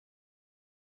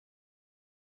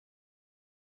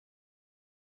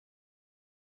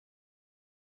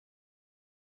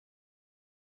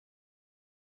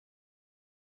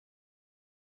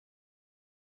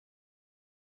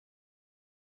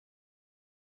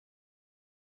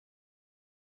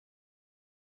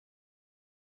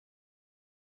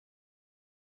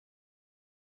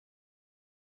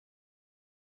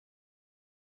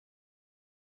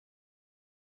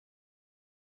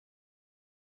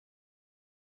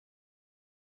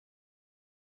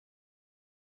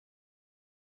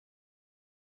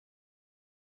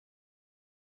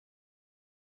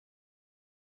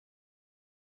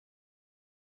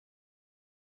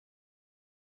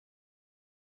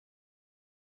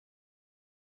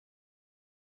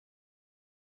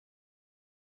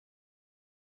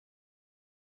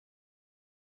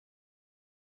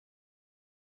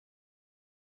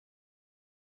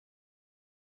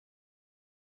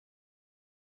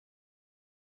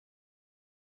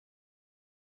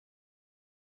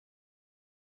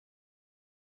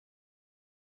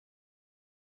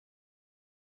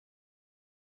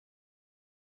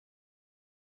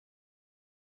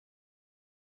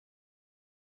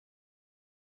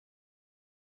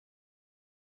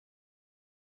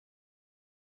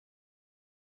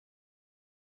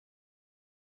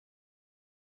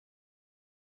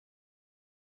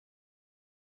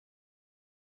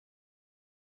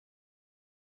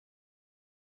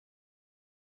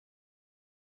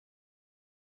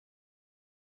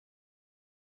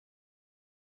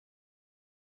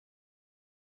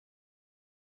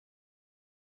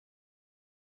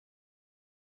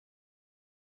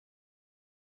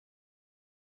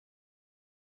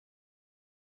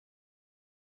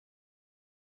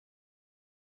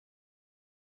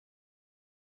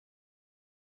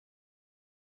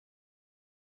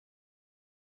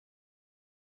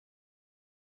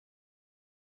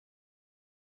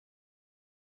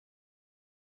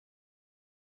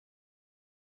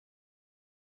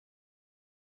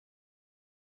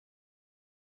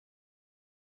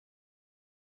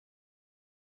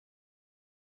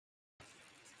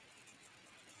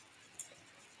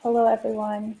Hello,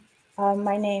 everyone.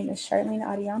 My name is Charlene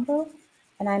Adiambo,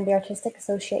 and I'm the Artistic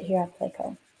Associate here at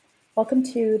Playco. Welcome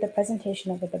to the presentation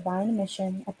of The Divine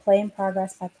Mission, a play in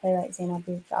progress by playwright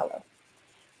Zainabu Jallo.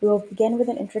 We will begin with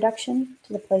an introduction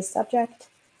to the play's subject,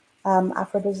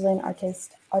 Afro-Brazilian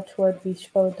artist Arthur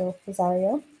Bispo do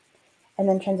Rosario, and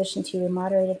then transition to a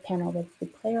moderated panel with the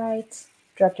playwright,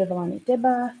 director Velani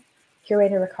Dibba,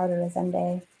 curator Ricardo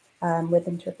Resende, with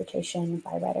interpretation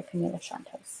by writer Camila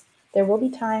Santos. There will be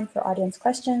time for audience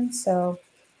questions, so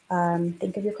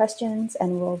think of your questions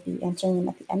and we'll be answering them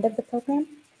at the end of the program.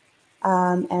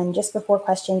 And just before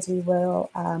questions, we will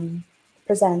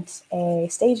present a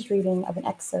staged reading of an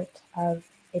excerpt of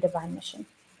A Divine Mission.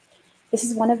 This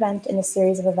is one event in a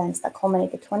series of events that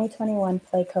culminate the 2021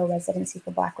 Playco Residency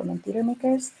for Black Women Theater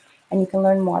Makers, and you can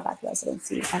learn more about the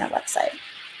residency on our website.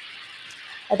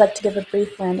 I'd like to give a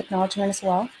brief land acknowledgement as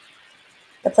well.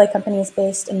 The play company is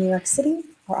based in New York City.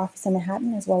 Our office in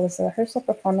Manhattan, as well as the rehearsal,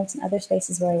 performance, and other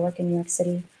spaces where I work in New York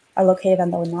City, are located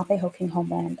on the Lenape-Hoking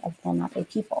homeland of the Lenape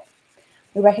people.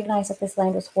 We recognize that this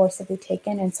land was forcibly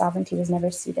taken and sovereignty was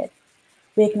never ceded.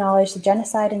 We acknowledge the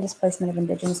genocide and displacement of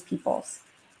indigenous peoples.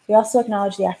 We also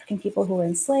acknowledge the African people who were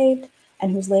enslaved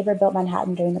and whose labor built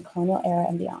Manhattan during the colonial era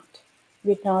and beyond.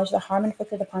 We acknowledge the harm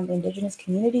inflicted upon the indigenous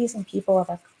communities and people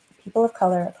of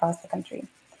color across the country.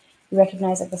 We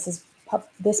recognize that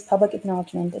this public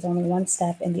acknowledgement is only one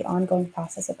step in the ongoing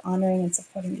process of honoring and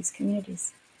supporting these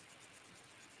communities.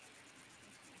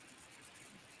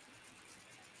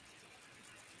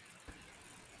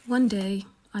 One day,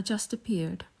 I just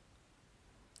appeared.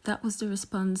 That was the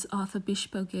response Arthur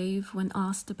Bispo gave when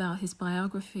asked about his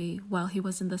biography while he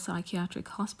was in the psychiatric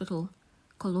hospital,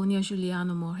 Colônia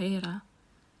Juliano Moreira,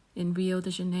 in Rio de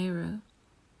Janeiro,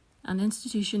 an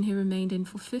institution he remained in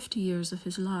for 50 years of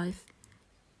his life.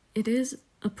 It is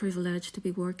a privilege to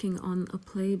be working on a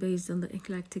play based on the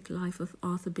eclectic life of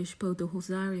Arthur Bispo do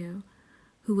Rosario,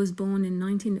 who was born in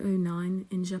 1909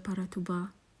 in Japaratuba,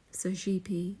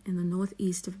 Sergipe, in the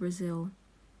northeast of Brazil.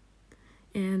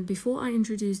 And before I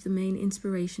introduce the main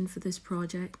inspiration for this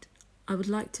project, I would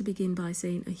like to begin by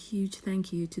saying a huge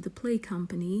thank you to the play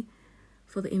company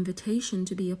for the invitation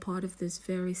to be a part of this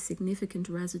very significant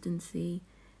residency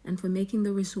and for making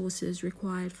the resources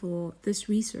required for this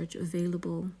research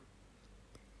available.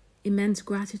 Immense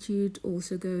gratitude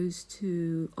also goes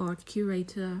to art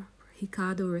curator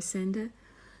Ricardo Resende,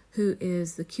 who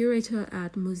is the curator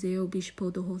at Museu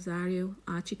Bispo do Rosario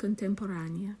Arte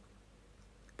Contemporânea.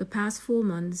 The past 4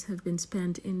 months have been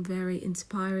spent in very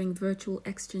inspiring virtual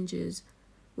exchanges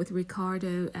with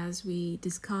Ricardo as we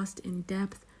discussed in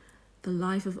depth the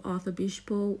life of Arthur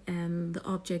Bispo and the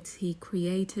objects he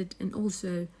created, and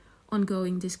also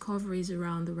ongoing discoveries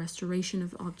around the restoration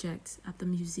of objects at the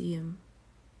museum.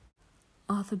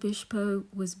 Arthur Bispo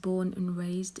was born and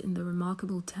raised in the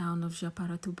remarkable town of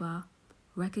Japaratuba,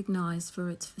 recognized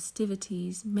for its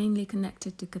festivities mainly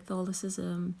connected to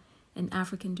Catholicism and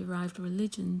African-derived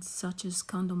religions such as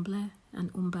Candomblé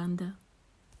and Umbanda.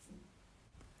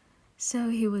 So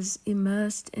he was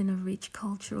immersed in a rich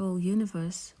cultural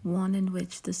universe, one in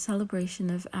which the celebration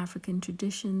of African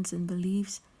traditions and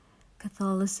beliefs,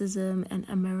 Catholicism and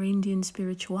Amerindian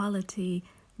spirituality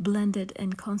blended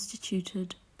and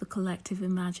constituted the collective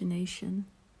imagination.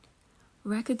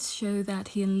 Records show that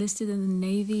he enlisted in the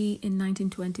Navy in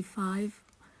 1925,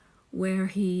 where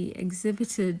he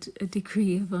exhibited a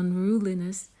degree of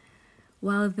unruliness.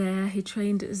 While there, he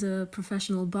trained as a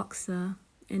professional boxer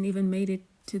and even made it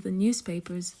to the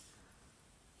newspapers.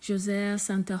 José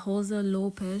Santa Rosa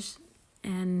Lopes,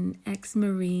 an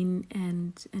ex-Marine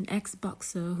and an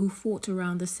ex-boxer who fought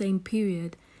around the same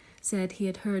period, said he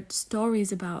had heard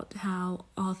stories about how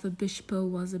Arthur Bispo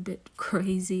was a bit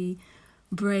crazy,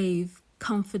 brave,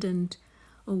 confident,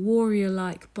 a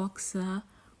warrior-like boxer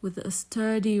with a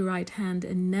sturdy right hand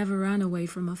and never ran away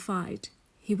from a fight.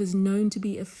 He was known to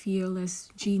be a fearless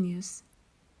genius.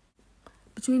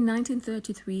 Between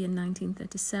 1933 and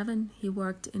 1937, he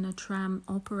worked in a tram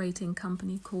operating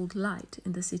company called Light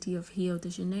in the city of Rio de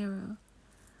Janeiro.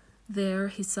 There,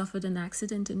 he suffered an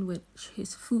accident in which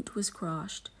his foot was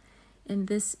crushed, and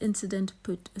this incident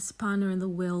put a spanner in the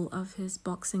wheel of his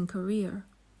boxing career.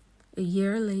 A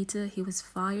year later, he was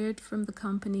fired from the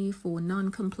company for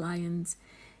non-compliance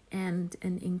and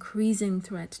an increasing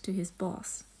threat to his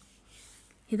boss.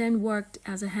 He then worked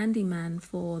as a handyman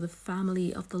for the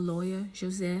family of the lawyer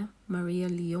José Maria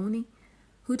Leone,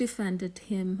 who defended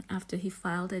him after he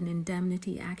filed an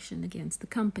indemnity action against the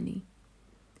company.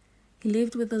 He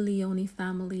lived with the Leone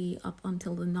family up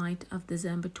until the night of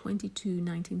December 22,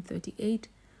 1938,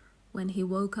 when he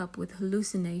woke up with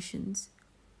hallucinations.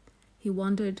 He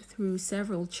wandered through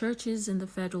several churches in the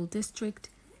Federal District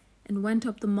and went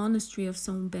up the monastery of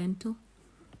São Bento,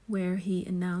 where he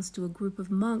announced to a group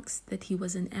of monks that he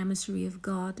was an emissary of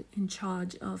God in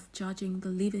charge of judging the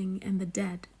living and the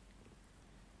dead.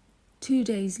 2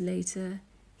 days later,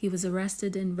 he was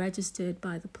arrested and registered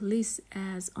by the police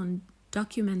as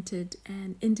undocumented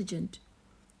and indigent,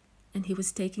 and he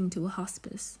was taken to a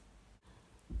hospice.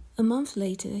 A month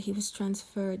later, he was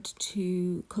transferred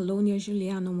to Colônia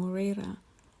Juliano Moreira,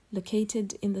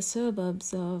 located in the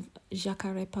suburbs of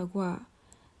Jacarepaguá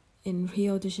in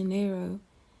Rio de Janeiro.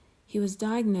 He was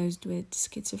diagnosed with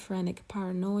schizophrenic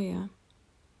paranoia.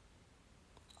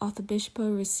 Arthur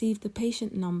Bispo received the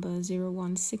patient number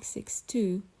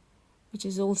 01662, which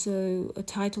is also a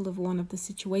title of one of the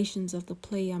situations of the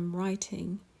play I'm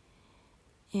writing,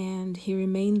 and he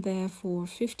remained there for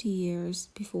 50 years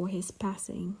before his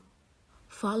passing.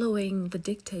 Following the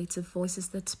dictates of voices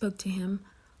that spoke to him,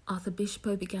 Arthur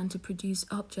Bispo began to produce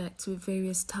objects with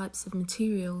various types of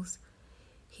materials.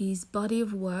 His body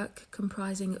of work,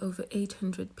 comprising over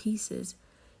 800 pieces,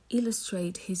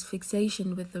 illustrate his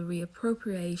fixation with the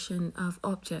reappropriation of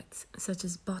objects such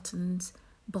as buttons,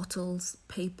 bottles,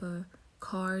 paper,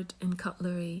 card, and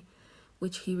cutlery,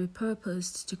 which he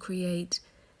repurposed to create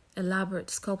elaborate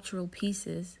sculptural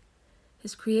pieces.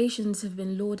 His creations have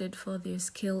been lauded for their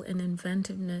skill and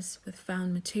inventiveness with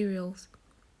found materials,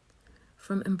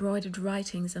 from embroidered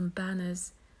writings and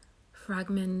banners,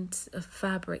 fragments of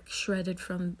fabric shredded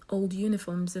from old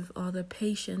uniforms of other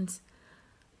patients,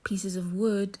 pieces of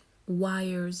wood,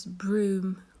 wires,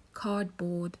 broom,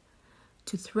 cardboard,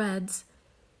 to threads.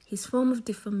 His form of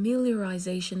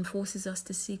defamiliarization forces us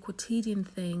to see quotidian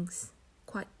things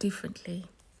quite differently.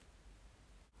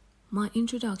 My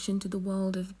introduction to the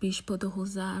world of Bispo de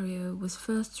Rosario was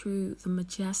first through the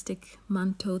majestic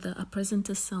Manto da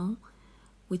Apresentação,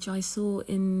 which I saw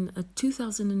in a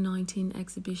 2019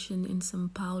 exhibition in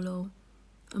São Paulo,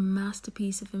 a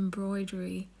masterpiece of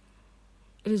embroidery.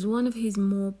 It is one of his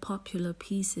more popular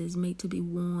pieces, made to be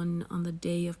worn on the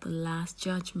day of the Last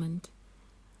Judgment,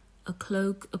 a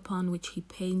cloak upon which he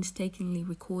painstakingly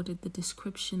recorded the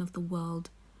description of the world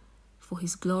for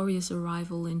his glorious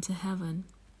arrival into heaven.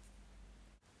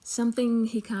 Something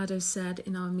Ricardo said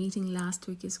in our meeting last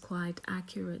week is quite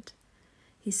accurate.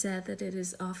 He said that it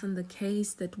is often the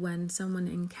case that when someone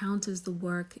encounters the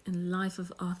work and life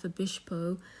of Arthur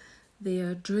Bispo, they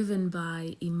are driven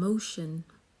by emotion.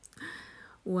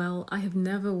 Well, I have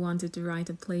never wanted to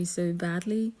write a play so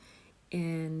badly,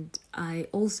 and I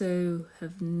also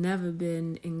have never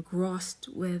been engrossed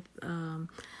with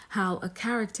how a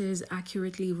character is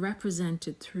accurately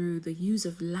represented through the use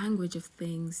of language of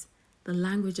things, the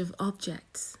language of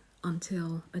objects,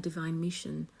 until a divine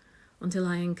mission, until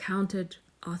I encountered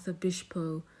Arthur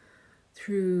Bispo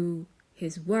through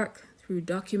his work, through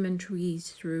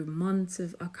documentaries, through months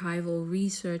of archival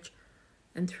research,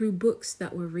 and through books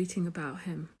that were written about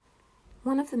him.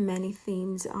 One of the many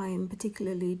themes I am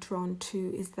particularly drawn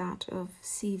to is that of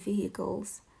sea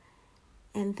vehicles,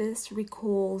 and this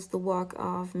recalls the work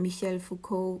of Michel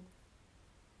Foucault,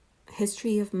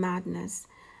 History of Madness,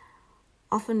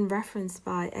 often referenced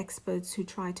by experts who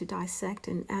try to dissect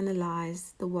and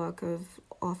analyze the work of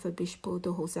Arthur Bispo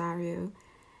de Rosario.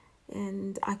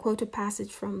 And I quote a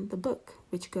passage from the book,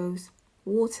 which goes,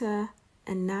 "Water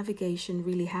and navigation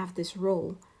really have this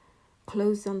role.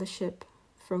 Closed on the ship,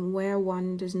 from where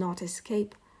one does not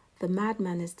escape, the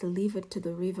madman is delivered to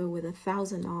the river with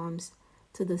 1,000 arms,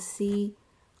 to the sea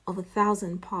of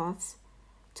 1,000 paths,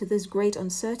 to this great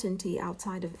uncertainty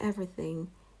outside of everything.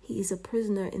 He is a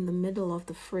prisoner in the middle of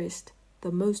the frist,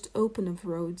 the most open of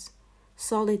roads,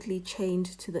 solidly chained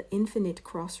to the infinite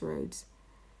crossroads.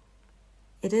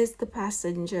 It is the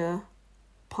passenger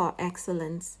par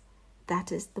excellence,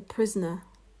 that is the prisoner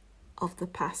of the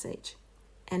passage."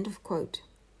 End of quote.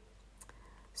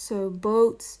 So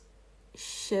boats,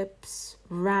 ships,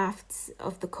 rafts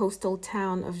of the coastal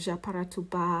town of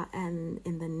Jacarepaguá and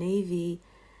in the Navy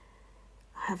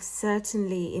have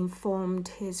certainly informed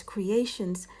his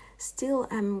creations. Still,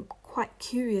 I'm quite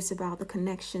curious about the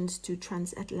connections to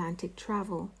transatlantic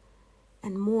travel,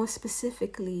 and more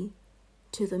specifically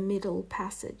to the Middle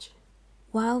Passage.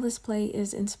 While this play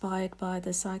is inspired by the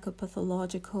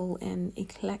psychopathological and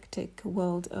eclectic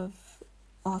world of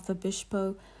Arthur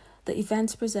Bispo, the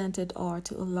events presented are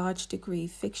to a large degree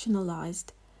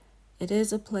fictionalized. It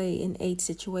is a play in 8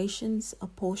 situations,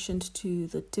 apportioned to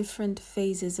the different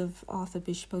phases of Arthur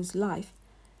Bispo's life.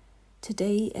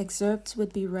 Today, excerpts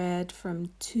would be read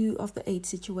from 2 of the 8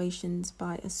 situations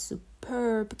by a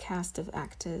superb cast of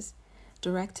actors,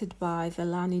 directed by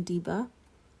Velani Dibba,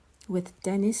 with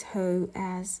Dennis Ho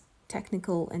as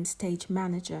technical and stage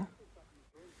manager.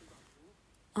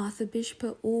 Arthur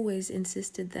Bispo always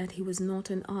insisted that he was not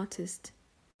an artist.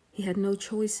 He had no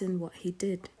choice in what he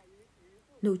did,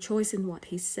 no choice in what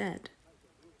he said,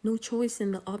 no choice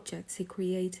in the objects he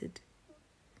created.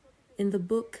 In the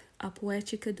book A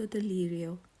Poética do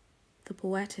Delírio, The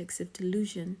Poetics of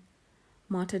Delusion,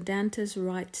 Marta Dantas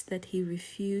writes that he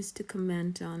refused to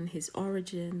comment on his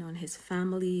origin, on his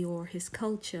family, or his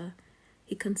culture.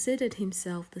 He considered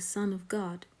himself the Son of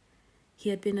God. He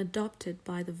had been adopted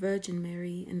by the Virgin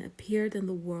Mary and appeared in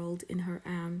the world in her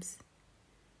arms.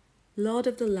 Lord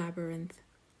of the labyrinth,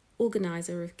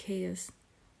 organizer of chaos,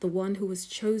 the one who was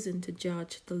chosen to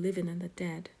judge the living and the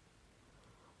dead.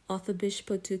 Arthur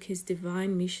Bispo took his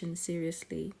divine mission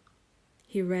seriously.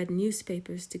 He read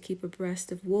newspapers to keep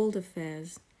abreast of world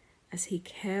affairs as he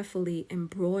carefully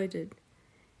embroidered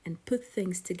and put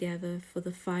things together for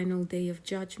the final day of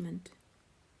judgment.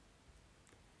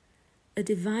 A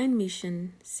divine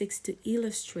mission seeks to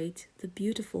illustrate the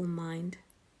beautiful mind,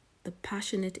 the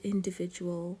passionate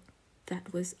individual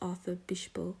that was Arthur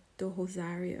Bispo do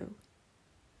Rosario.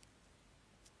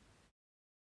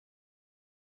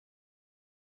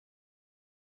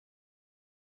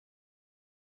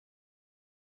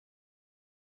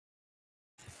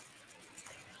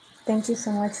 Thank you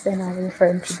so much, Zainabi, for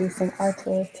introducing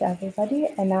Arthur to everybody.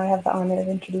 And now I have the honor of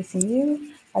introducing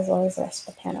you, as well as the rest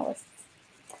of the panelists.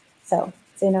 So,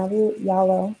 Zainabi,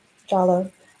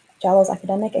 Jallo's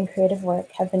academic and creative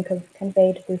work have been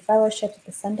conveyed through fellowships at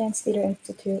the Sundance Theater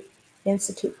Institute, the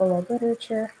Institute for World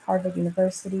Literature, Harvard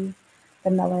University,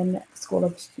 the Mellon School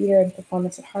of Theater and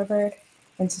Performance at Harvard,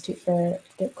 Institute for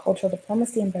Cultural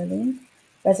Diplomacy in Berlin,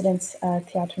 Residence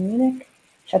Theater Munich,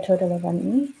 Chateau de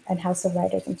Lavigny, and House of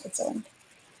Writers in Switzerland.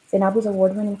 Zainabi's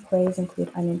award-winning plays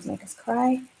include Onions Make Us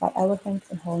Cry, White Elephants,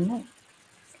 and Holy Night.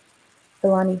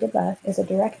 Velani Dibba is a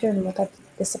director and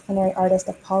multidisciplinary artist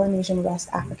of Polynesian West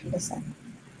African descent.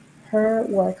 Her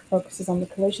work focuses on the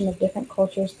collision of different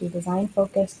cultures through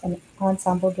design-focused and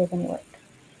ensemble-driven work.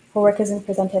 Her work has been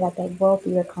presented at the World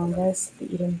Theater Congress,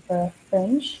 the Edinburgh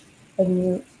Fringe, the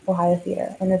New Ohio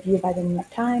Theater, and reviewed by the New York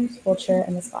Times, Vulture,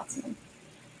 and the Scotsman.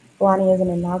 Velani is an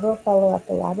inaugural fellow at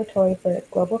the Laboratory for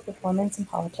Global Performance and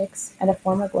Politics and a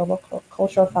former Global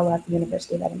Cultural Fellow at the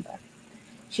University of Edinburgh.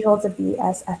 She holds a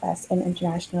BSFS in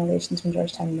International Relations from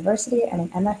Georgetown University and an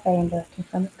MFA in Directing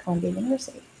from Columbia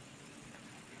University.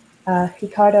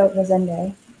 Ricardo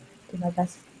Resende, do my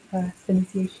best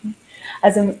pronunciation,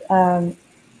 has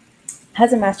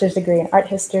a master's degree in art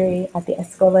history at the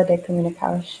Escola de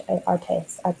Comunicações e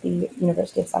Artes at the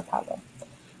University of Sao Paulo.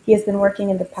 He has been working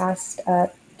in the past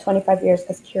 25 years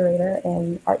as curator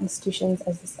in art institutions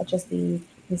such as the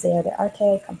Museo de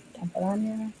Arte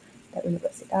Contemporánea, the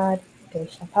Universidad de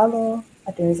Sao Paulo,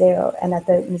 at the Museo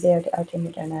de Arte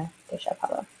Moderna de Sao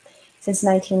Paulo. Since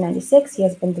 1996, he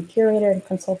has been the curator and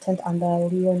consultant on the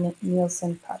Leo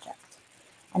Nielsen project.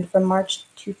 And from March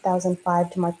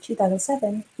 2005 to March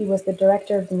 2007, he was the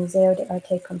director of the Museo de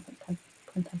Arte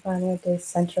Contemporánea de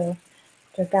Centro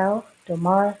Dragão do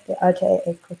Mar de Arte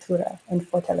e Cultura in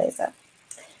Fortaleza.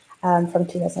 From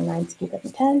 2009 to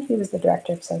 2010, he was the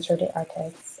director of Centro de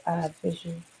Artes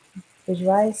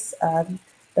Visuais,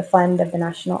 the fund of the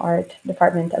National Art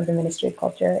Department of the Ministry of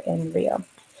Culture in Rio.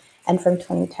 And from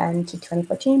 2010 to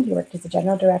 2014, he worked as the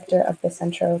general director of the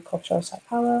Centro Cultural Sao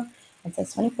Paulo. And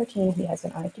since 2014, he has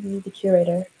been honored to be the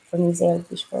curator for Museo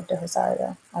Bispo de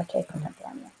Rosario, Arte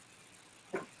Contemporânea.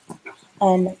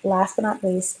 And last but not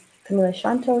least, Camila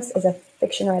Santos is a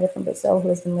fiction writer from Brazil who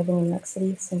has been living in New York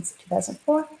City since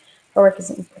 2004. Her work has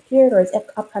appeared or is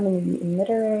upcoming in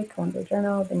Literary, Columbia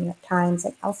Journal, the New York Times,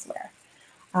 and elsewhere.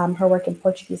 Her work in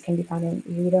Portuguese can be found in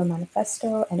Rito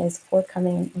Manifesto and is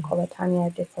forthcoming in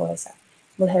Coletânea de Poesia,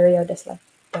 Mulherio das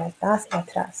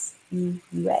Letras,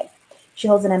 EUA. She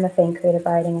holds an MFA in Creative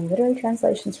Writing and Literary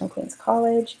Translations from Queen's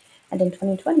College, and in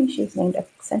 2020, she was named a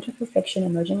Center for Fiction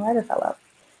Emerging Writer Fellow.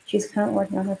 She's currently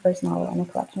working on her first novel and a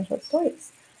collection of short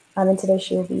stories. And today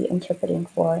she will be interpreting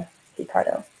for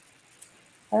Ricardo.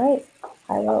 All right.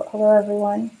 Hello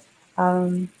everyone.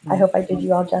 I hope I did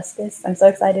you all justice. I'm so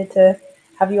excited to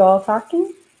have you all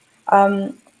talking.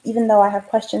 Even though I have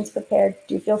questions prepared,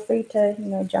 do feel free to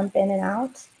jump in and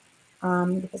out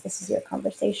because this is your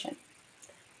conversation.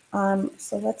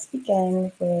 So let's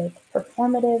begin with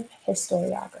performative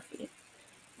historiography.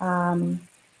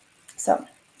 So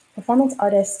performance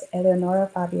artist Eleonora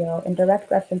Fabio, in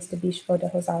direct reference to Bispo de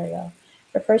Rosario,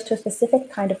 refers to a specific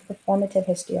kind of performative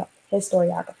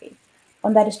historiography,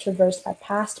 one that is traversed by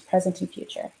past, present, and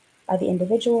future, by the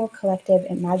individual, collective,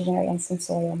 imaginary, and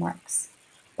sensorial marks,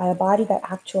 by a body that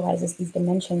actualizes these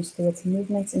dimensions through its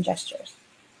movements and gestures.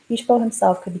 Bispo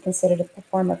himself could be considered a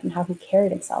performer from how he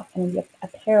carried himself and in the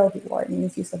apparel he wore and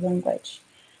his use of language.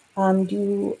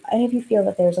 Do any of you feel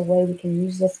that there's a way we can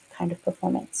use this kind of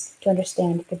performance to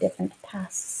understand the different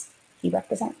pasts he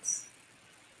represents?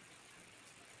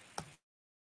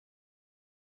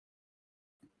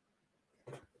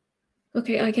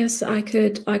 Okay, I guess I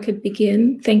could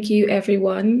begin. Thank you,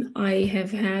 everyone. I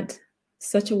have had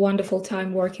such a wonderful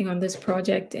time working on this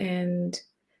project, and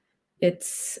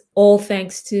it's all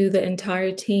thanks to the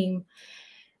entire team.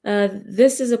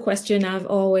 This is a question I've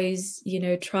always,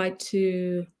 tried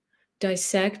to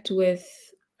dissect with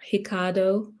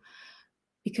Ricardo,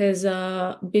 because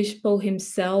Bispo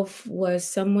himself was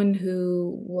someone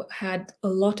who had a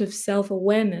lot of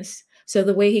self-awareness. So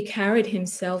the way he carried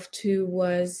himself too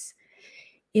was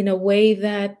in a way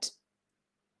that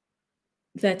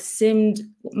seemed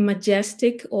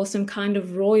majestic, or some kind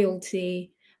of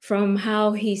royalty. From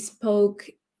how he spoke,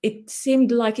 it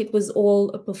seemed like it was all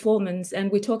a performance.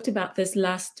 And we talked about this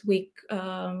last week,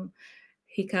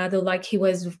 Ricardo, like he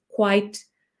was quite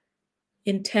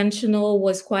intentional,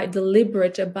 was quite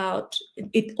deliberate about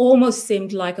it. Almost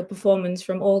seemed like a performance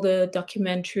from all the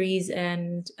documentaries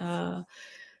and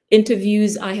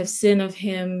interviews I have seen of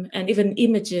him, and even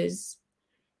images.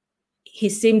 He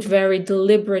seemed very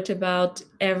deliberate about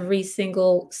every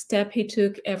single step he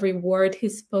took, every word he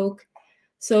spoke.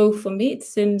 So for me, it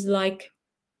seemed like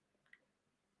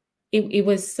it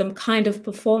was some kind of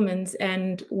performance.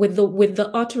 And with the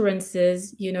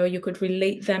utterances, you could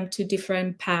relate them to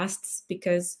different pasts,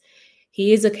 because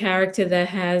he is a character that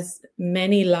has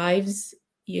many lives.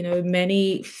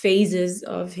 Many phases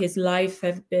of his life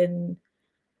have been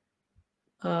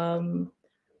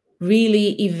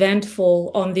really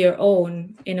eventful on their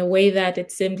own, in a way that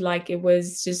it seemed like it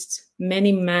was just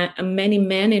many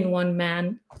men in one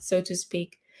man, so to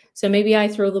speak. So maybe I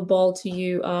throw the ball to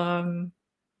you,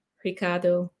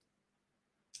 Ricardo.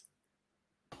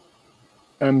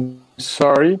 I'm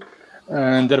sorry,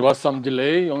 and there was some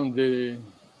delay on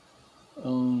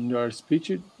your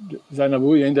speech,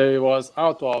 Zainabu, and I was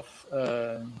out of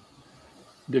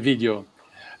the video.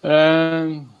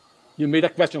 You made a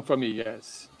question for me,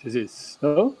 yes. This is,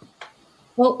 no?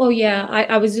 Oh yeah,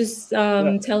 I was just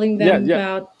telling them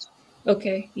about,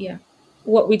 okay, yeah,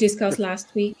 what we discussed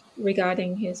last week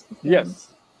regarding his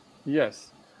performance.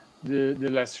 Yes,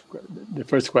 the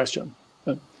first question.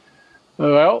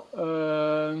 Well,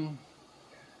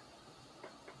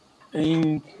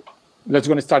 let's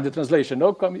go and start the translation.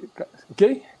 No,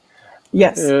 okay?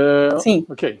 Yes. Sim.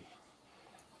 Ok.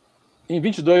 Em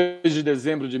 22 de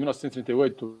dezembro de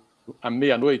 1938, à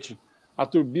meia-noite,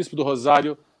 Arthur Bispo do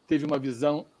Rosário teve uma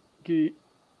visão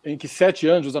em que 7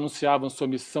 anjos anunciavam sua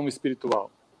missão espiritual.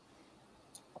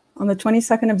 On the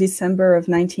 22nd of December of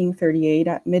 1938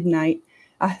 at midnight,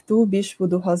 Arthur Bispo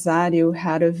do Rosário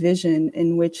had a vision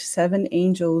in which 7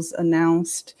 angels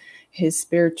announced his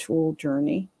spiritual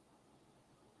journey.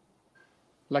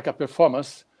 Like a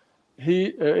performance,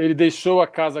 ele deixou a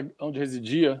casa onde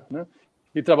residia, né,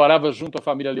 e trabalhava junto à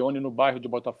família Leone no bairro de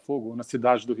Botafogo, na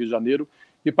cidade do Rio de Janeiro,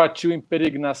 e partiu em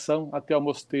peregrinação até o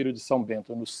mosteiro de São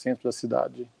Bento, no centro da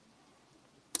cidade.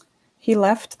 He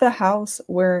left the house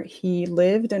where he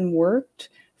lived and worked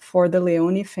for the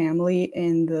Leone family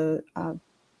in the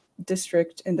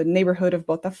district, in the neighborhood of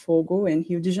Botafogo in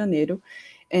Rio de Janeiro,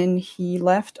 and he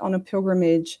left on a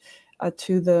pilgrimage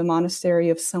to the monastery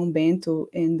of São Bento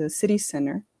in the city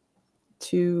center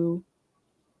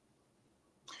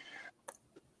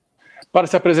para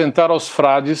se apresentar aos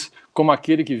frades como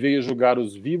aquele que veio julgar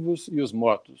os vivos e os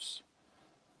mortos.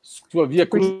 Sua via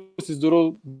crucis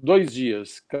durou 2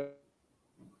 dias.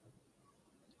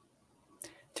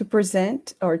 To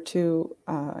present or to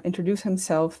introduce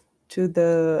himself to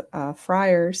the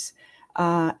friars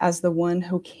as the one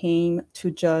who came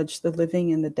to judge the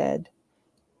living and the dead.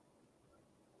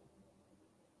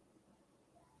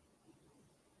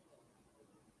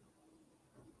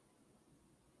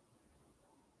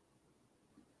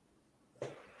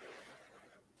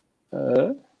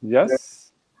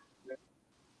 Yes.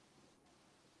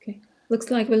 Okay. Looks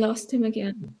like we lost him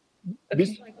again.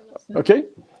 Okay.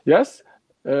 Yes.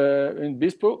 And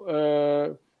Bispo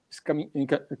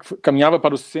caminhava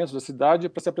para o centro da cidade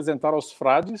para se apresentar aos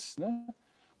frades, né,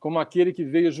 como aquele que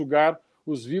veio julgar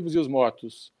os vivos e os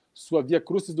mortos. Sua via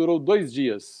crucis durou 2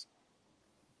 dias.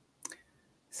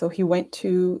 So he went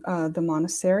to the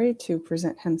monastery to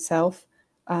present himself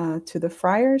to the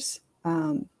friars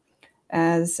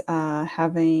as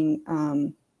having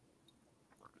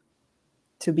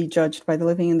to be judged by the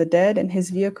living and the dead, and his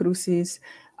via crucis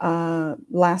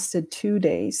lasted 2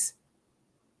 days.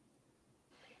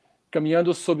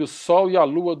 caminhando sob o sol e a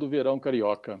lua do verão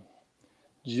carioca.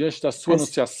 Diante da sua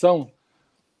anunciação,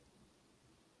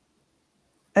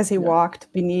 as he walked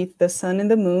beneath the sun and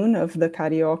the moon of the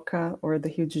Carioca or the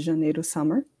Rio de Janeiro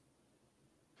summer.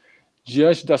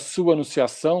 Diante da sua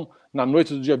anunciação, na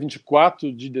noite do dia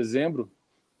 24 de dezembro.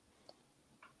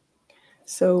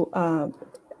 So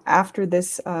after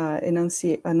this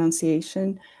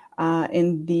annunciation,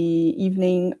 in the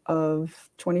evening of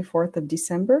 24th of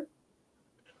December,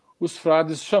 os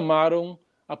frades chamaram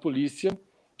a polícia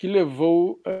que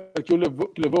levou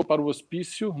para o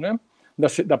hospício, né,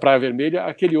 da Praia Vermelha,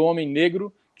 aquele homem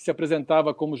negro que se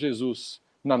apresentava como Jesus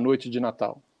na noite de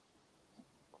Natal.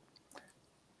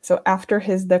 So after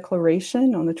his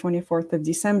declaration on the 24th of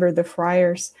December, the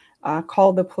friars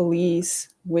called the police,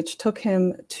 which took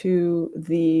him to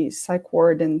the psych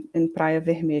ward in Praia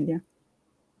Vermelha.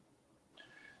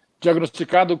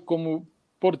 Diagnosticado como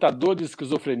portador de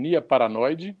esquizofrenia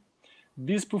paranoide,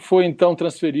 Bispo foi então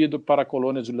transferido para a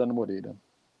colônia Juliano Moreira.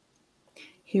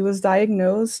 He was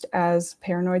diagnosed as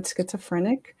paranoid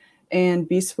schizophrenic, and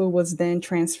Bispo was then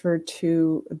transferred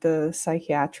to the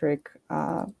psychiatric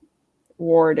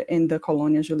ward in the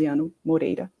colônia Juliano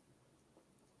Moreira.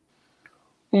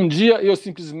 Um dia eu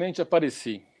simplesmente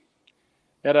apareci.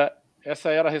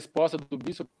 Essa era a resposta do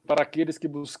bispo para aqueles que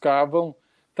buscavam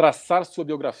traçar sua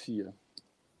biografia.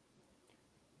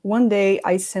 One day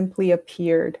I simply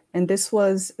appeared, and this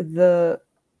was the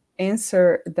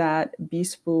answer that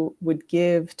Bispo would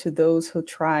give to those who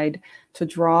tried to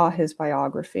draw his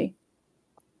biography.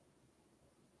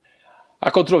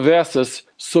 Há controvérsias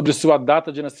sobre sua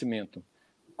data de nascimento.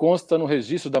 Consta no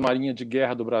registro da Marinha de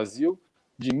Guerra do Brasil,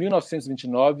 de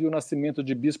 1929, o nascimento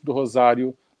de Bispo do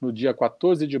Rosário no dia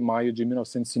 14 de maio de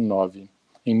 1909,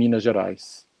 em Minas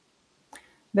Gerais.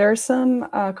 There are some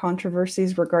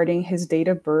controversies regarding his date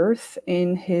of birth.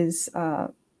 In his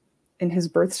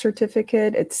birth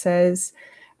certificate, it says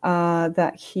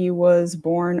that he was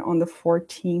born on the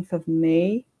 14th of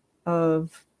May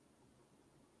of...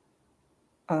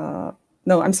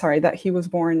 no, I'm sorry, that he was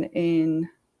born in...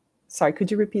 Sorry,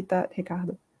 could you repeat that,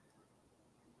 Ricardo?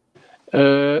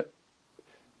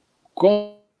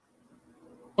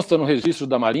 Consta no registro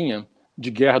da Marinha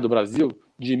de Guerra do Brasil,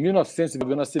 de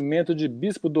 1909, o nascimento de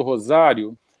Bispo do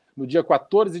Rosário, no dia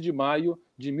 14 de maio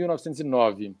de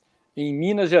 1909, em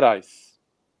Minas Gerais.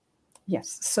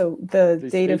 Yes, so the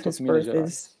date of his birth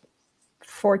is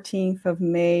 14th of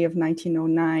May of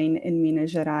 1909 in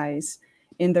Minas Gerais,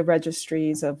 in the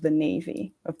registries of the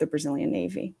Navy, of the Brazilian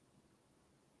Navy.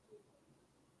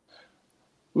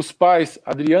 Os pais,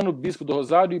 Adriano Bispo do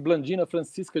Rosário e Blandina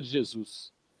Francisca de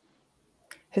Jesus.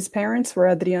 His parents were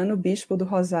Adriano Bispo do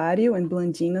Rosário and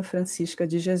Blandina Francisca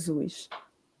de Jesus.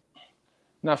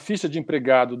 Na ficha de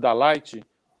empregado da Light,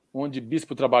 onde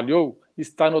Bispo trabalhou,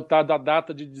 está anotada a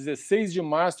data de 16 de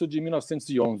março de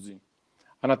 1911.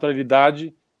 A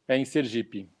natalidade é em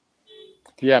Sergipe.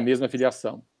 E é a mesma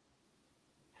filiação.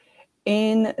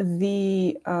 In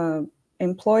the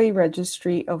employee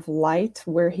registry of Light,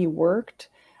 where he worked,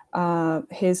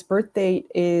 his birth date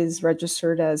is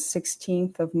registered as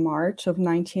 16th of March of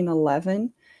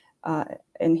 1911,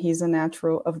 and he's a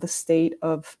natural of the state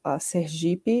of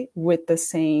Sergipe with the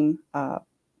same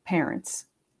parents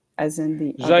as in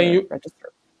the other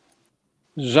register.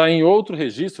 Já em outro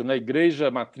registro, na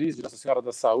Igreja Matriz de Nossa Senhora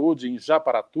da Saúde, em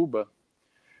Japaratuba,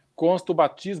 consta o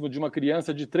batismo de uma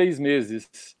criança de 3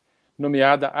 meses,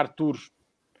 nomeada Arthur,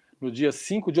 no dia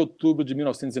 5 de outubro de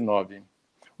 1909.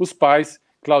 Os pais,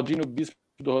 Claudino Bispo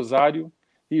do Rosário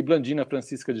e Blandina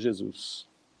Francisca de Jesus.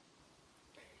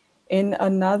 In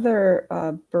another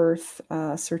birth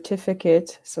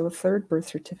certificate, so a third birth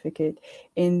certificate,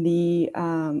 in the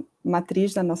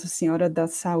Matriz da Nossa Senhora da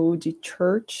Saúde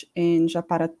Church in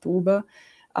Japaratuba,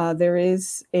 there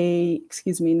is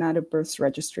not a birth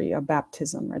registry, a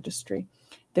baptism registry.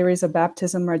 There is a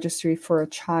baptism registry for a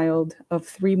child of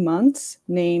 3 months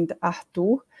named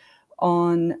Arthur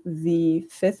on the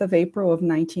 5th of April of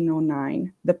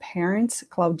 1909. The parents,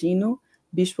 Claudino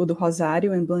Bispo do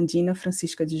Rosário and Blandina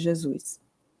Francisca de Jesus.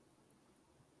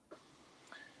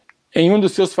 Em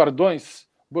dos seus fardões,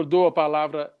 bordou a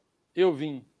palavra "Eu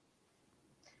vim",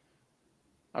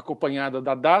 acompanhada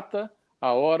da data,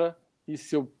 a hora e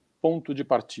seu ponto de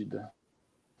partida.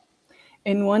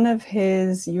 In one of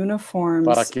his uniforms...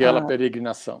 Para aquela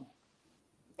peregrinação.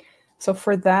 So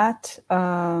for that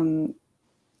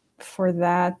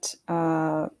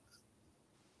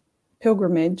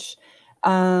pilgrimage,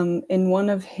 in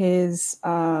one of his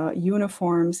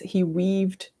uniforms, he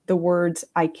weaved the words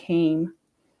 "I came,"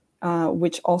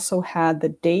 which also had the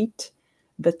date,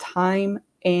 the time,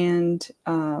 and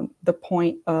the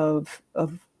point of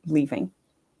leaving.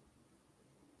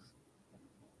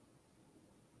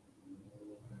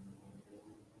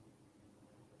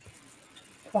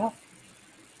 Wow.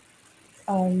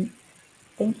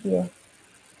 Thank you.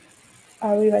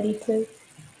 Are we ready to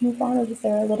move on, or is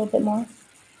there a little bit more?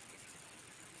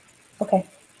 Okay.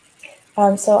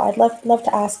 So I'd love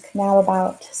to ask now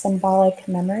about symbolic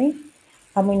memory.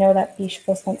 We know that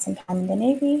Bispo spent some time in the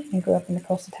Navy and grew up in the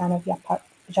coastal town of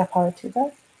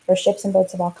Japarituba, where ships and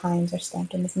boats of all kinds are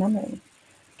stamped in his memory.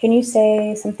 Can you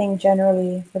say something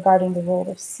generally regarding the role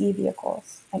of sea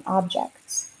vehicles and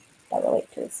objects that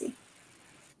relate to the sea?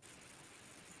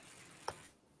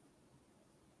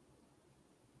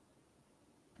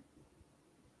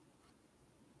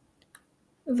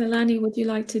 Velani, would you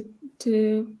like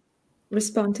to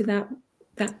respond to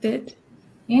that bit?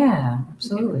 Yeah,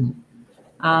 absolutely.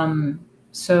 Okay.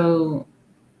 So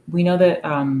we know that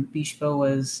Bispo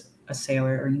was a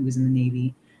sailor, or he was in the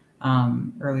Navy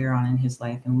earlier on in his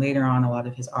life, and later on, a lot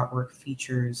of his artwork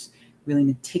features really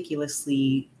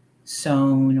meticulously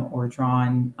sewn or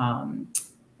drawn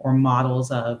or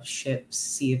models of ships,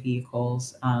 sea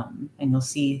vehicles, and you'll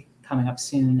see coming up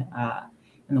soon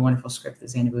in the wonderful script that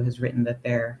Zainabu has written that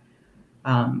there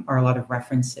are a lot of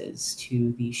references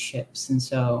to these ships. And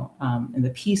so in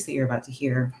the piece that you're about to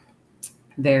hear,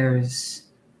 there's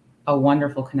a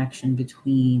wonderful connection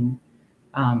between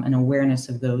an awareness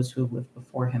of those who have lived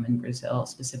before him in Brazil,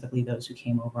 specifically those who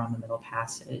came over on the Middle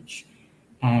Passage,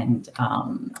 and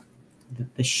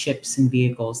the ships and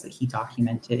vehicles that he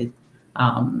documented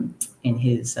in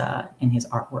his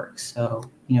artwork. So,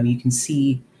 you know, you can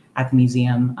see at the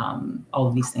museum all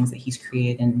of these things that he's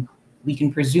created, and we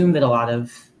can presume that a lot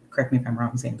of, correct me if I'm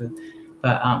wrong, Zainabu,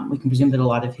 but we can presume that a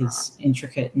lot of his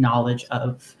intricate knowledge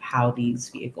of how these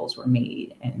vehicles were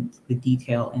made and the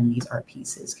detail in these art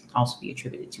pieces can also be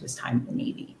attributed to his time in the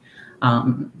Navy.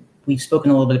 We've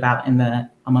spoken a little bit about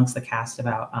amongst the cast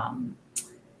about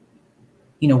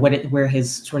you know, where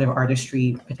his sort of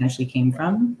artistry potentially came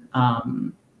from.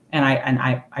 And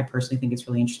I personally think it's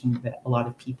really interesting that a lot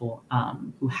of people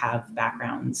who have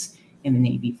backgrounds in the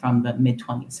Navy from the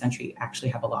mid-20th century actually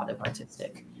have a lot of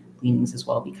artistic leanings as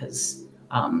well, because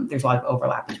there's a lot of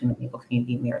overlap between the naval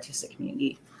community and the artistic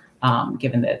community,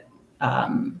 given that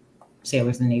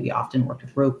sailors in the Navy often worked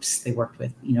with ropes. They worked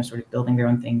with, you know, sort of building their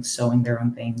own things, sewing their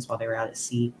own things while they were out at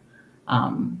sea.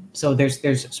 So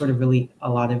there's sort of really a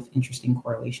lot of interesting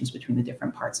correlations between the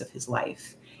different parts of his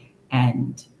life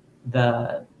and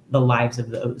the lives of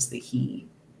those that he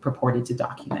purported to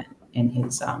document in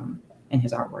his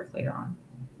artwork later on.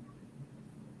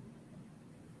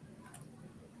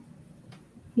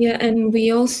 Yeah, and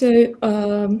we also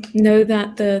know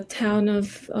that the town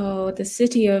of the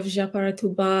city of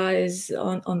Japarituba is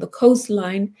on the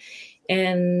coastline,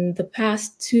 and the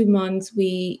past 2 months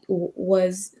we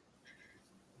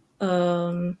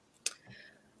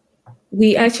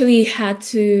actually had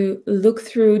to look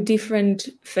through different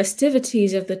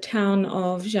festivities of the town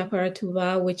of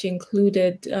Japarituba, which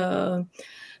included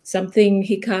something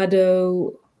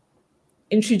Ricardo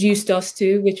introduced us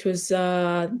to, which was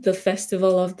the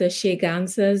festival of the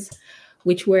Cheganças,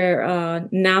 which were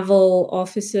naval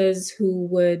officers who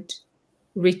would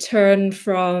return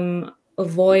from a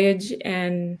voyage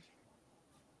and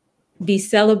be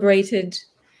celebrated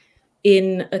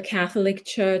in a Catholic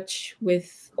church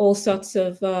with all sorts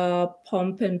of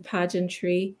pomp and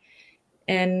pageantry.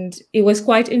 And it was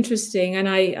quite interesting. And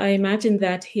I imagine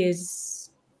that his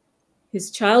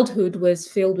childhood was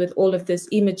filled with all of these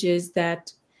images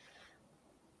that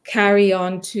carry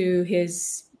on to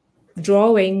his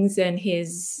drawings and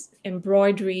his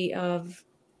embroidery of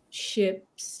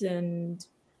ships and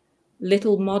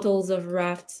little models of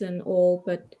rafts and all.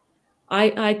 But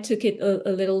I took it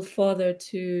a little further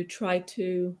to try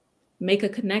to make a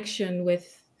connection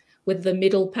with the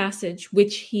Middle Passage,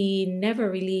 which he never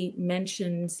really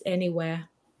mentions anywhere.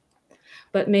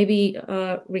 But maybe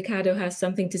Ricardo has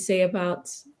something to say about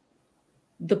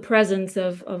the presence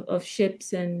of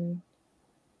ships and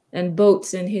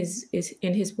boats in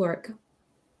his work.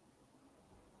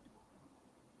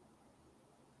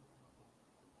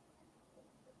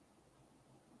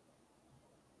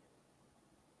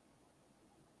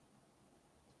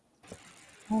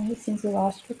 It seems we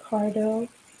lost Ricardo.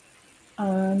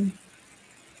 Well,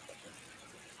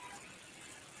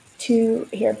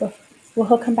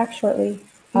 he'll come back shortly.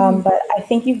 But I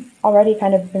think you've already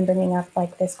kind of been bringing up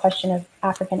like this question of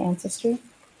African ancestry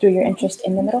through your interest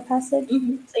in the Middle Passage. So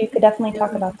you could definitely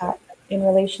talk about that in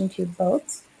relation to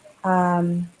boats.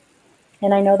 And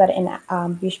I know that in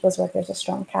Bispo's work, there's a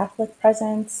strong Catholic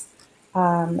presence,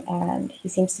 and he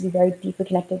seems to be very deeply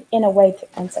connected in a way to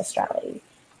ancestrality.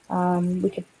 We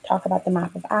could talk about the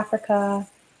map of Africa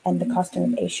and the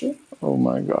costume of Eshu. Oh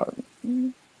my God.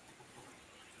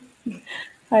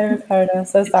 Hi, Ricardo.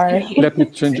 So sorry. Let me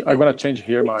change. I'm going to change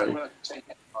here my...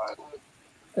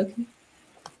 Okay.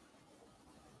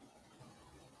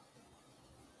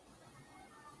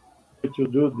 To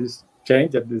do this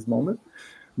change at this moment,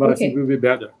 but I think it will be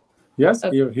better. Yes?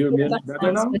 Okay. You hear me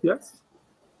better now? Yes?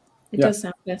 It does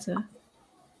sound better.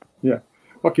 Yeah.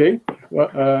 Ok.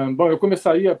 Bom, eu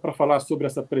começaria para falar sobre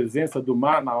essa presença do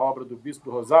mar na obra do Bispo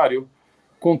Rosario,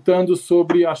 contando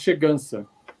sobre a chegança.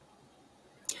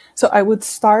 So I would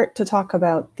start to talk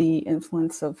about the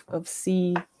influence of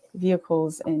sea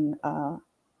vehicles in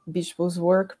Bispo's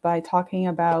work by talking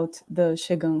about the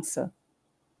chegança.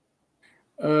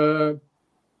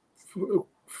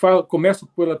 Começo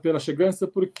pela chegança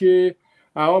porque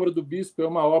a obra do Bispo é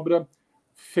uma obra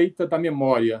feita da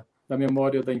memória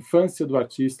da infância do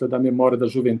artista, da memória da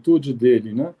juventude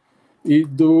dele, né? E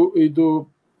do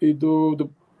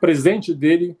presente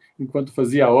dele enquanto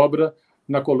fazia a obra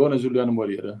na colônia Juliano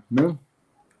Moreira, né?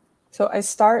 So I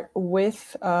start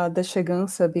with the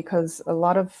chegança because a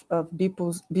lot of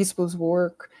Bispo's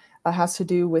work has to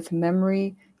do with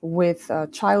memory, with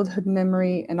childhood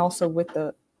memory, and also with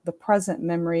the present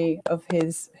memory of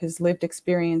his lived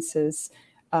experiences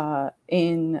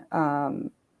in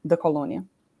the colônia.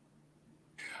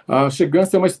 A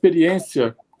chegança é uma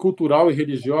experiência cultural e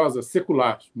religiosa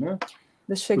secular, né?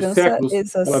 The Por chegança séculos,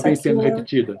 is a ela vem sendo secular.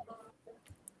 repetida.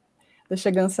 The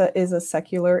chegança is a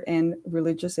secular and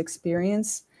religious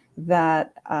experience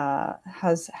that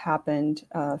has happened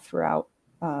throughout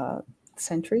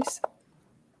centuries.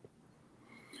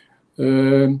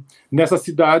 Nessas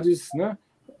cidades, né,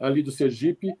 ali do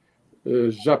Sergipe,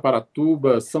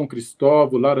 Japaratuba, São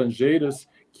Cristóvão, Laranjeiras,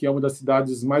 que é uma das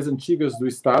cidades mais antigas do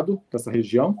estado, dessa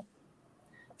região.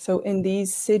 So in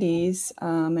these cities,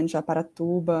 in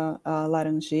Japaratuba,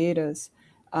 Laranjeiras,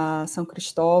 São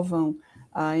Cristóvão,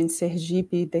 in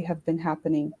Sergipe, they have been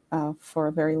happening for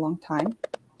a very long time.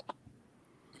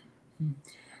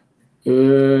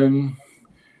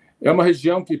 É uma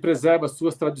região que preserva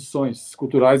suas tradições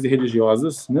culturais e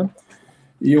religiosas, né?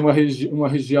 E uma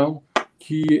região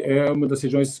que é uma das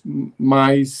regiões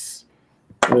mais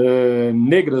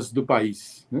negras do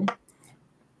país, né?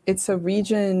 It's a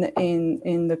region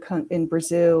in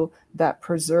Brazil that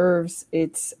preserves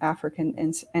its African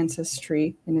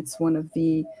ancestry, and it's one of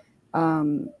the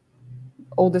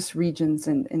oldest regions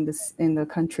in the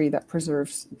country that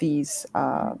preserves these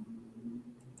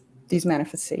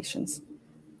manifestations.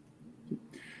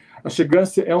 A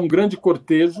chegança é um grande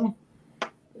cortejo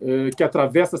que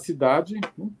atravessa a cidade,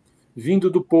 né, vindo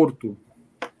do porto.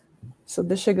 So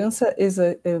the chegança is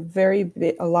a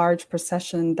large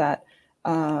procession that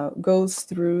goes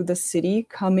through the city,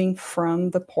 coming from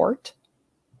the port.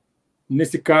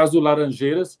 Nesse caso,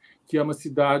 Laranjeiras, que é uma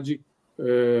cidade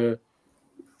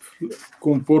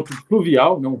com um porto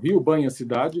fluvial, né, um rio banha a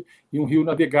cidade, e um rio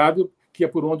navegável, que é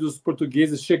por onde os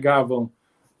portugueses chegavam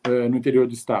no interior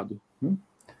do estado.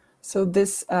 So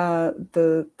this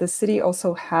the city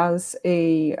also has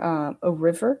a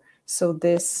river. So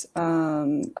this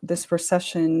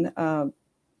procession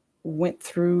went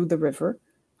through the river.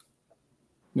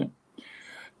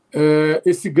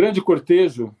 Esse grande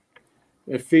cortejo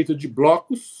é feito de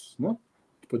blocos, né?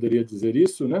 Poderia dizer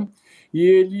isso, né? E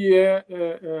ele é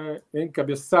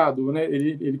encabeçado, né?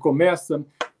 Ele começa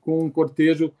com um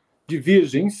cortejo de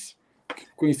virgens,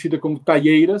 conhecida como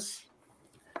taieiras.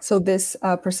 So this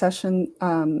procession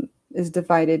is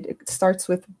divided. It starts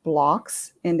with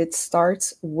blocks, and it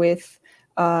starts with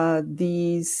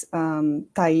these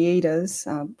taieiras,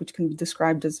 which can be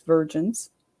described as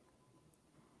virgins.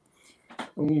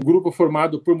 Um grupo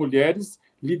formado por mulheres,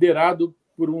 liderado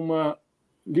por uma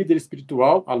líder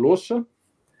espiritual, a Loxa.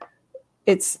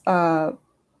 It's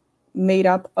made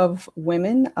up of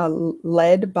women,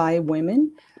 led by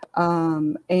women,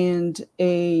 and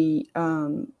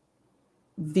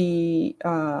the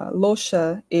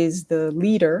Loxa is the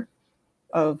leader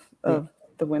of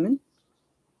the women.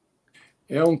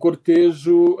 É um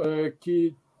cortejo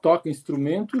que toca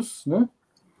instrumentos, né?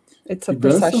 It's a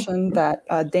procession that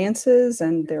dances,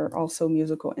 and there are also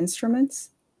musical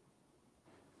instruments.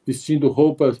 Vestindo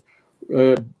roupas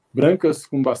brancas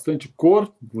com bastante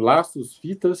cor, laços,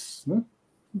 fitas, né?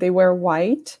 They wear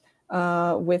white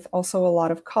with also a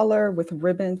lot of color, with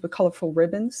ribbons, with colorful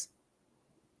ribbons.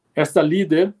 Esta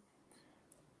líder,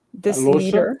 this Loxa,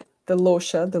 leader, the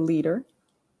Loxa, the leader,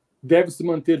 deve se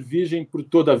manter virgem por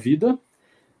toda a vida.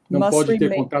 Não pode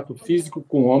ter contato físico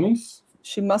com homens.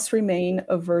 She must remain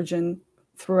a virgin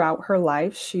throughout her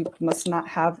life. She must not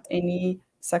have any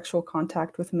sexual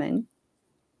contact with men.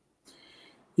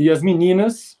 E as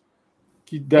meninas,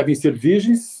 que devem ser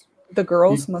virgens, The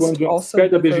girls e must quando elas also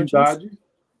perdem be a virgins. virgindade,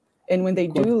 And when they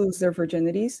do lose their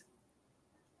virginities,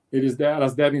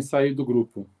 elas devem sair do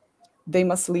grupo. they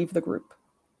must leave the group.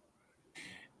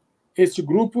 Este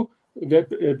grupo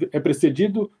é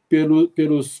precedido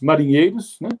pelos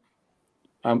marinheiros, né?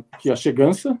 Que é a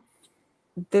chegança.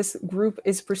 This group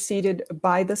is preceded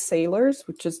by the sailors,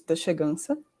 which is the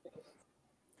chegança,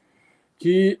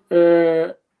 que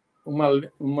é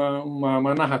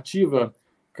uma narrativa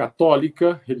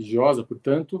católica, religiosa,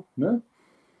 portanto, né?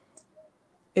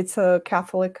 It's a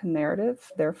Catholic narrative,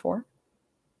 therefore.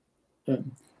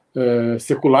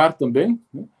 Secular também,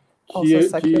 né?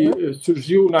 que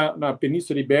surgiu na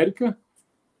Península Ibérica.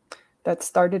 That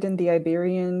started in the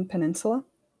Iberian Peninsula.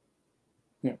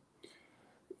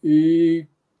 E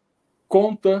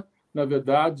conta, na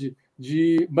verdade,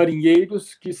 de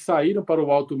marinheiros que saíram para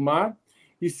o alto mar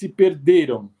e se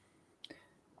perderam.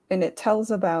 And it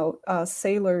tells about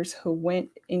sailors who went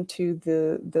into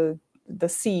the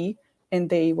sea and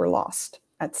they were lost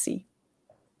at sea.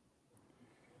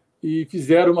 E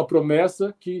fizeram uma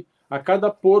promessa que a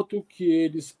cada porto que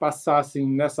eles passassem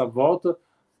nessa volta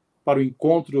para o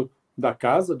encontro da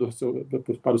casa,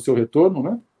 para o seu retorno,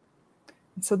 né?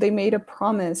 So they made a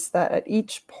promise that at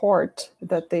each port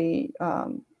that they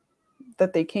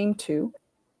came to,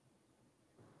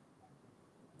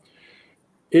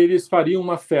 eles fariam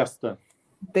uma festa.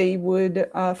 They would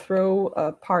throw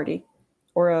a party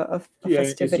or a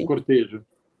festivity, esse cortejo.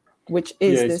 Which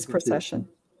is this procession.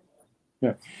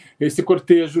 Esse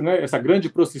cortejo, né, essa grande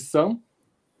procissão,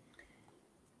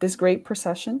 this great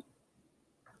procession,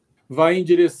 vai em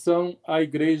direção à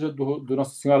igreja do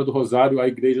Nossa Senhora do Rosário, à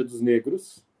igreja dos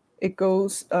negros. It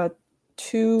goes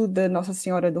to the Nossa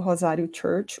Senhora do Rosário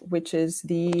Church, which is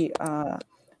the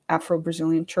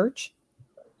Afro-Brazilian church.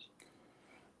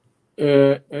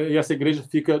 E essa igreja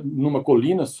fica numa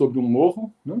colina sobre um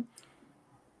morro, né?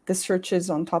 This church is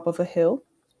on top of a hill.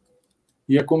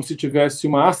 E é como se tivesse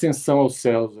uma ascensão aos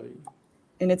céus aí.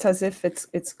 And it's as if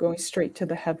it's going straight to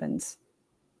the heavens.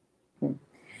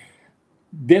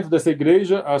 Dentro dessa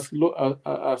igreja,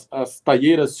 as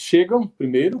taieiras chegam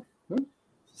primeiro. Né?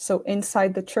 So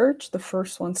inside the church, the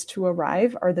first ones to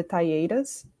arrive are the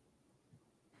taieiras.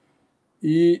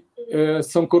 E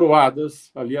são coroadas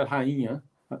ali as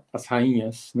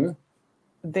rainhas, né?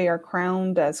 They are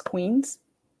crowned as queens.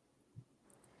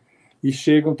 E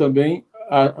chegam também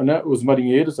né, os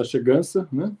marinheiros, a chegança,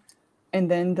 né? And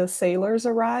then the sailors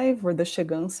arrive, or the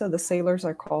chegança. The sailors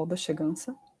are called the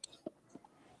chegança.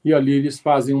 E ali eles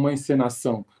fazem uma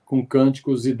encenação com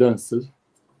cânticos e danças.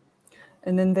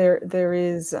 And then there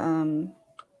is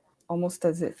almost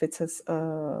as if it's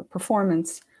a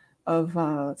performance of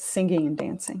singing and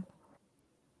dancing.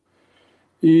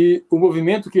 E o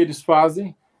movimento que eles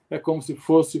fazem é como se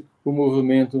fosse o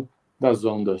movimento das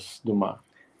ondas do mar.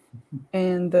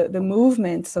 And the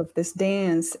movements of this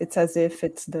dance, it's as if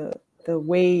it's the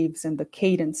waves and the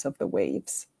cadence of the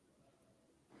waves.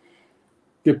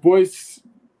 Depois,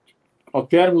 ao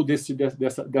término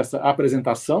dessa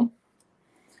apresentação,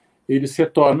 eles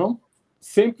retornam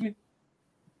sempre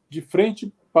de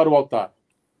frente para o altar.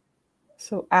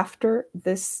 So after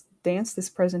this dance, this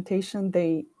presentation,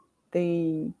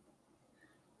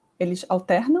 eles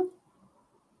alternam?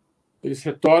 Eles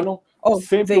retornam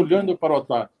sempre olhando para o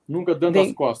altar, nunca dando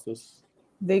as costas.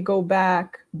 They go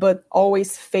back, but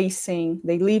always facing,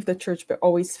 they leave the church, but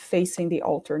always facing the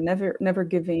altar, never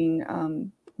giving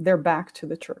their back to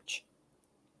the church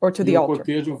or to the altar. O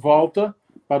cortejo volta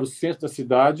para o centro da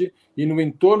cidade e no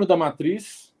entorno da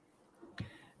matriz.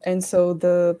 And so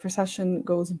the procession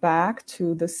goes back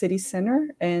to the city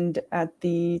center and at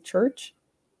the church.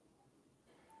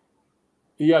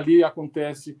 E ali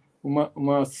acontece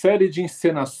uma série de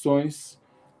encenações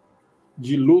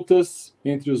de lutas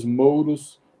entre os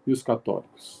mouros e os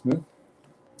católicos, né?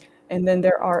 And then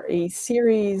there are a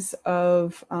series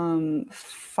of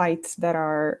fights that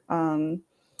are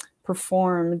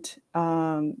performed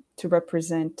to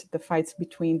represent the fights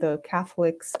between the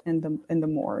Catholics and the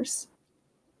Moors.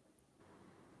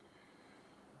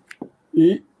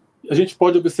 E a gente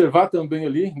pode observar também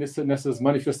ali nessas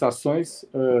manifestações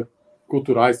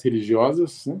culturais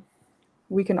religiosas, né?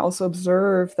 We can also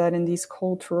observe that in these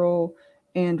cultural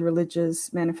and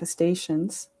religious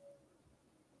manifestations,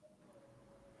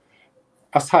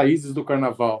 as raízes do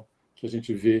carnaval que a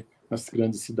gente vê nas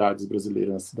grandes cidades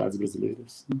brasileiras,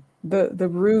 The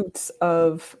roots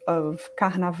of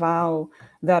carnaval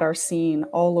that are seen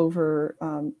all over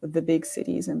the big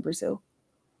cities in Brazil.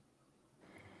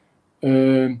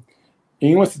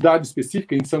 Em uma cidade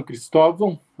específica, em São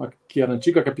Cristóvão, que era a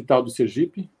antiga capital do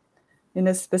Sergipe. in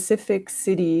a specific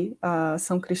city,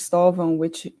 São Cristóvão,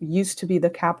 which used to be the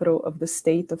capital of the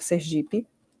state of Sergipe.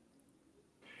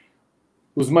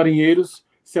 Os marinheiros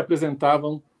se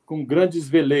apresentavam com grandes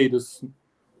veleiros,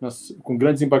 com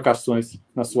grandes embarcações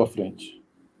na sua frente.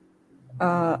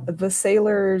 The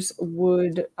sailors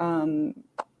would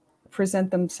present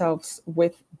themselves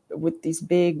with these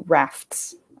big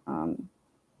rafts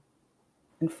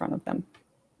in front of them.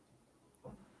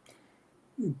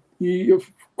 E eu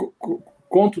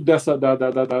conto da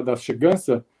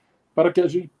chegança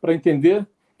para entender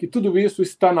que tudo isso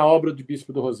está na obra de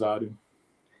Bispo do Rosário.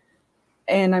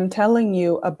 And I'm telling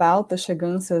you about the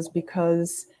cheganças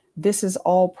because this is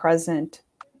all present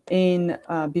in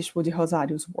Bispo de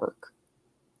Rosario's work.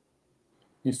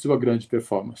 Em sua grande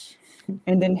performance.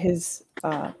 And in his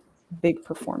big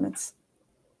performance.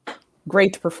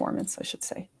 Great performance, I should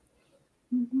say.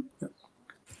 Mm-hmm.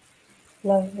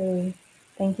 Lovely.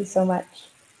 Thank you so much.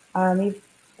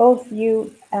 Both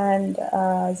you and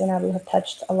Zainabu have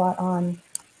touched a lot on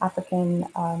African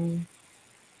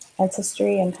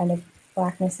ancestry and kind of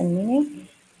Blackness and meaning.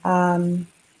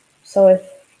 So if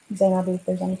Zainabu, if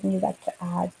there's anything you'd like to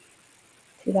add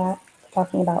to that,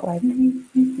 talking about like,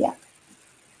 yeah.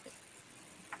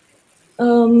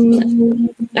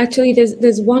 Actually,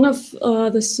 there's one of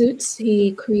the suits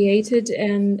he created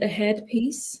and a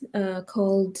headpiece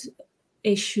called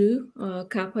Eshu,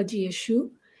 Capa de Eshu.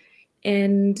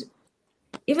 And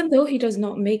even though he does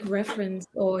not make reference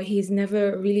or he's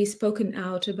never really spoken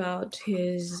out about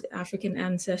his African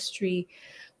ancestry,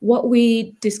 what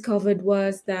we discovered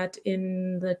was that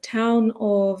in the town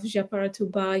of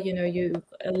Japaratuba, you know,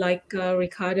 like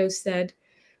Ricardo said,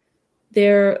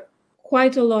 there are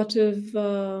quite a lot of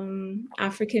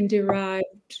African-derived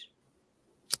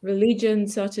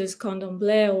religions such as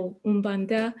Candomblé or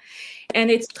Umbanda. And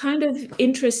it's kind of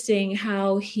interesting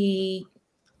how he,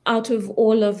 out of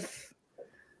all of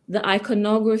the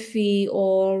iconography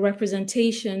or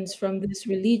representations from these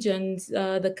religions,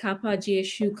 the Capa de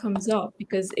Eshu comes up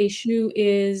because Eshu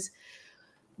is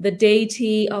the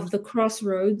deity of the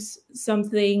crossroads,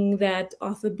 something that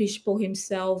Arthur Bispo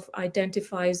himself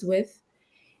identifies with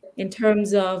in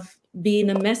terms of being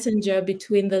a messenger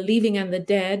between the living and the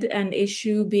dead, and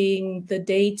Eshu being the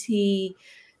deity,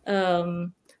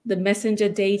 the messenger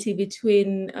deity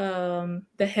between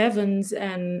the heavens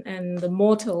and the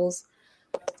mortals.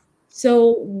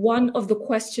 So one of the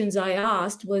questions I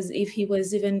asked was if he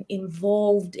was even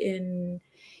involved in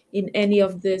any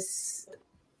of this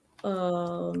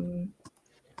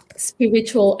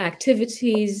spiritual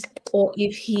activities, or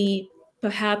if he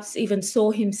perhaps even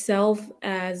saw himself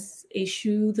as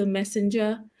Eshu, the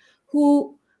messenger,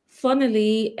 who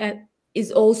funnily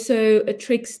is also a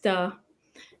trickster,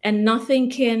 and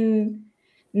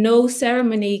no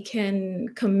ceremony can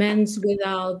commence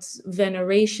without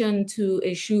veneration to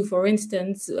Eshu, for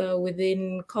instance,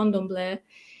 within Candomblé.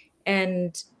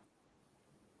 And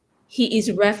he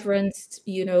is referenced,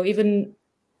 you know, even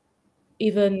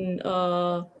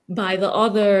by the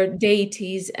other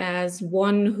deities as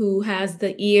one who has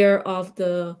the ear of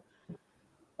the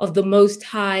Most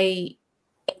High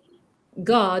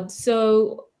God.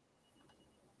 So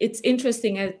it's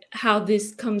interesting how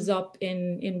this comes up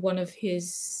in one of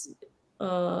his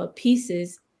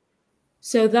pieces.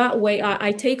 So that way,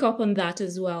 I take up on that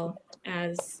as well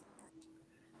as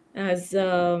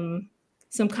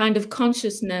some kind of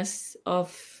consciousness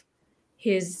of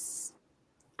his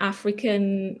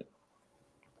African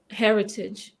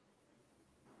heritage.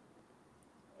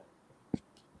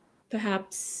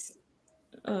 Perhaps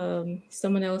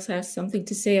someone else has something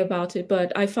to say about it,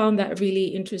 but I found that really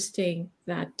interesting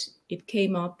that it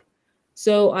came up.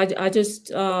 So I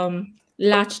just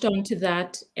latched onto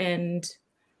that and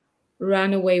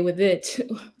ran away with it,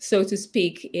 so to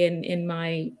speak, in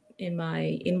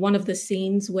one of the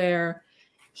scenes where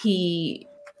he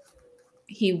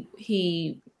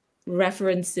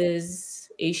references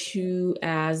Eshu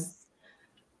as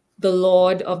the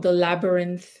Lord of the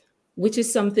Labyrinth, which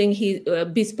is something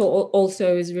Bispo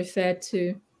also is referred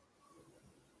to.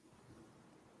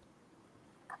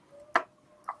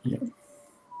 Yeah.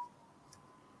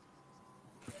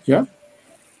 Yeah?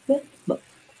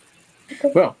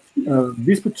 Well,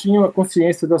 Bispo tinha uma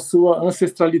consciência da sua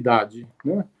ancestralidade,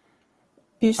 né?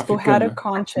 Bispo had a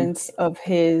conscience of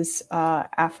his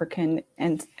African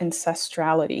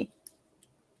ancestrality.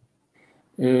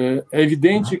 É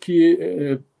evidente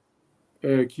que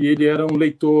ele era um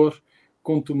leitor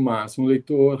contumaz, um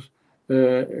leitor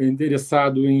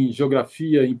interessado em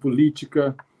geografia, em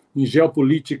política, em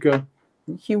geopolítica.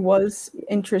 He was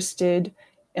interested.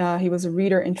 He was a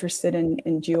reader interested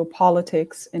in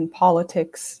geopolitics, in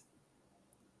politics.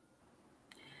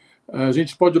 A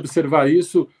gente pode observar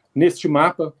isso neste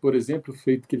mapa, por exemplo,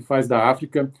 feito que ele faz da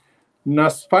África,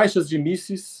 nas faixas de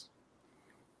misses.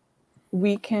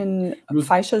 We can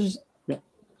faixas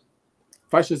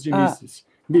de misses.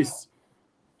 Miss.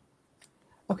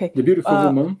 Okay. The beautiful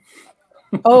woman.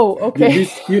 Oh, okay. The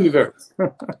Miss Universe.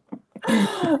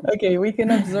 Okay, we can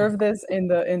observe this in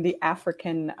the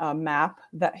African map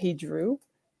that he drew,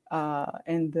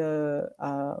 and the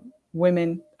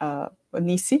women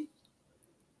Nisi.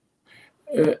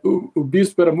 O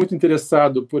bispo era muito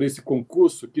interessado por esse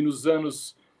concurso, que nos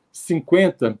anos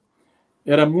 50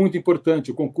 era muito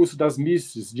importante, o concurso das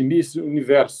misses, de Miss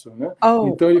Universo, né?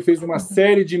 Então ele fez uma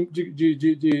série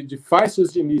de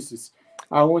faixas de misses,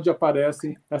 aonde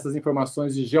aparecem essas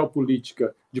informações de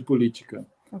geopolítica, de política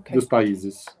dos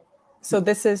países. So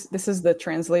this is the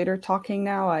translator talking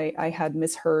now. I had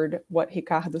misheard what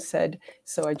Ricardo said,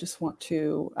 so I just want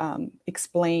to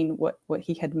explain what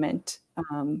he had meant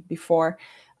before.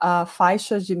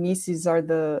 Faixas de misses are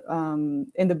the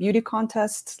in the beauty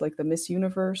contests, like the Miss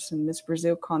Universe and Miss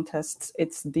Brazil contests.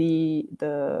 It's the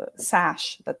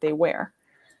sash that they wear.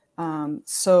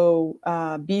 So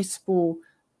Bispo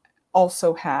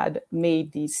also had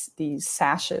made these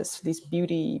sashes, these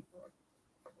beauty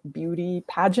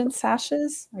pageant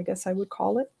sashes, I guess I would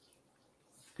call it.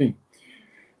 Sim.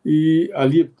 E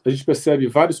ali a gente percebe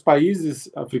vários países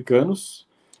africanos.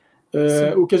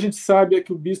 O que a gente sabe é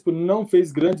que o bispo não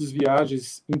fez grandes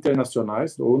viagens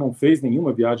internacionais, ou não fez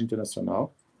nenhuma viagem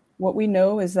internacional. What we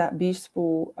know is that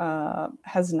Bispo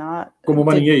has not... Como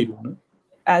marinheiro, né?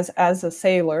 As a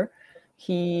sailor,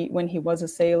 when he was a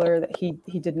sailor, that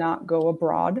he did not go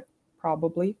abroad,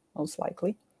 probably, most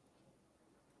likely.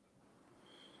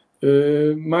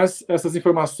 Mas essas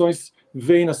informações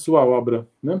vêm na sua obra,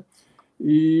 né?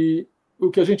 E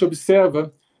o que a gente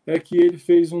observa é que ele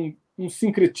fez um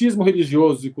sincretismo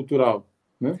religioso e cultural,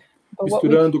 né?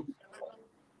 Misturando...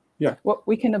 What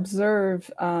we can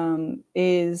observe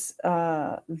is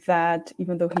that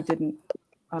even though he didn't,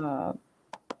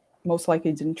 most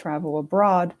likely didn't travel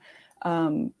abroad,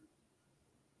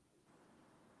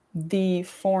 the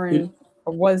foreign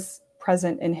was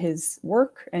present in his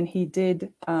work, and he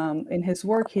did in his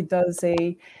work he does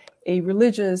a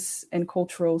religious and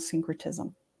cultural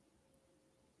syncretism,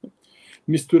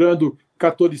 misturando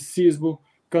catolicismo,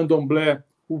 candomblé,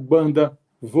 ubanda,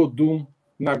 vodum,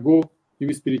 nagô e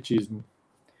o espiritismo.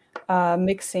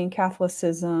 Mixing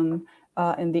Catholicism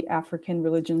and the African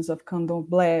religions of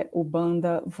candomblé,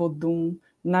 ubanda, vodum,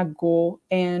 nagô,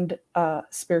 and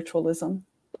spiritualism.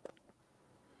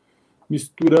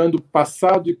 Misturando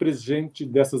passado e presente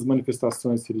dessas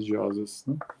manifestações religiosas,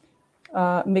 né?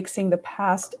 Mixing the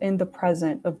past and the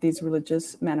present of these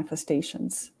religious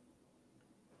manifestations.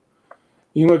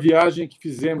 Em uma viagem que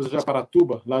fizemos a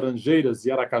Japaratuba, Laranjeiras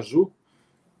e Aracaju,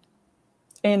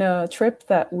 in a trip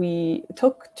that we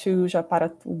took to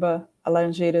Japaratuba,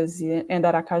 Laranjeiras and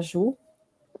Aracaju,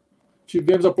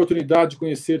 tivemos a oportunidade de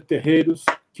conhecer terreiros,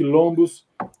 quilombos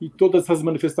e todas as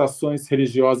manifestações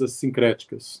religiosas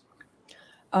sincréticas.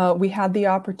 We had the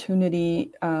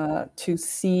opportunity to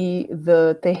see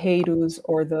the terreiros,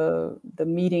 or the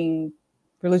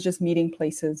religious meeting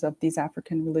places of these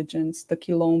African religions, the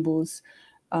quilombos,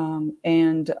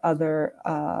 and other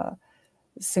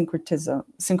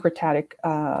syncretic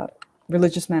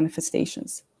religious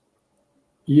manifestations.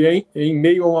 E em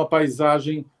meio a uma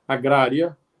paisagem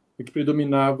agrária que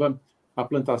predominava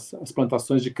as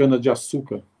plantações de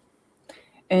cana-de-açúcar.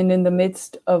 And in the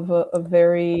midst of a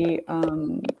very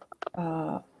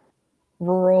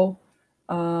rural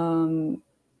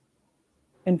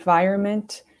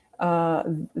environment,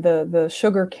 the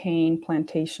sugarcane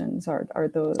plantations are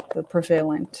the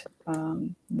prevalent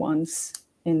ones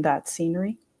in that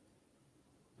scenery.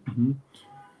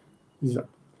 Exato.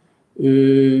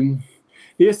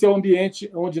 Esse é o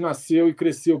ambiente onde nasceu e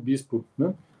cresceu o bispo,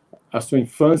 né? A sua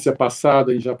infância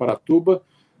passada em Japaratuba,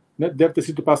 né, deve ter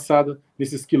sido passada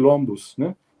nesses quilombos,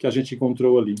 né, que a gente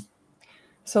encontrou ali.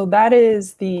 So that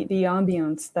is the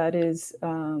ambience, that is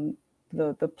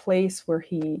the place where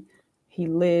he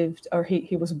lived, or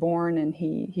he was born and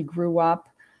he grew up.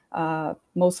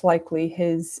 Most likely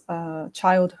his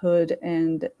childhood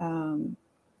and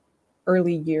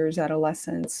early years,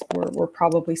 adolescence, were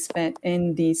probably spent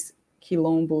in these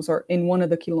quilombos, or in one of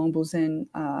the quilombos in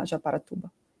Japaratuba.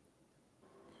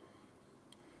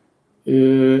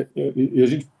 E a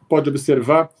gente pode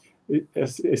observar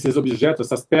esses objetos,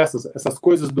 essas peças, essas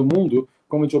coisas do mundo,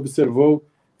 como a gente observou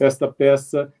esta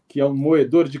peça que é um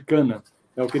moedor de cana.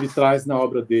 É o que ele traz na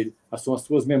obra dele, são as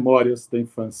suas memórias da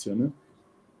infância, né?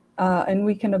 And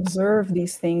we can observe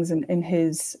these things in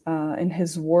his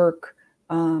work,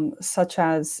 such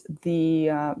as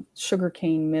the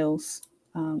sugarcane mills.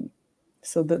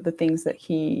 So the things that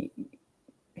he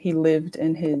lived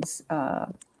in his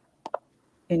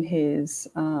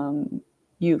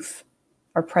youth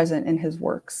are present in his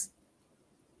works.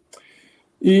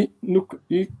 E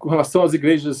com relação às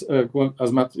igrejas, com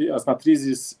as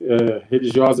matrizes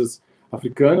religiosas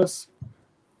africanas,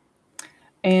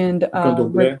 and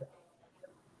candomblé,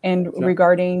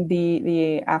 regarding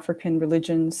the African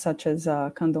religions such as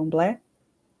candomblé,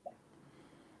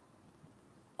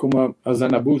 como a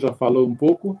Zainabu já falou um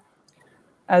pouco,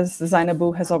 as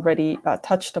Zainabu has already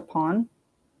touched upon,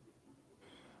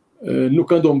 no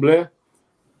candomblé,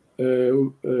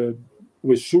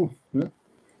 o Exu, né,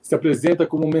 se apresenta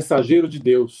como um mensageiro de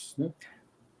Deus, né?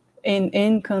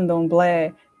 In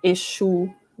candomblé,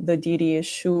 Exu, the deity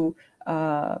Exu,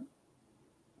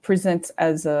 presents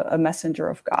as a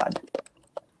messenger of God.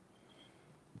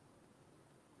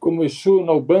 Como Exu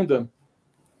na Ubanda,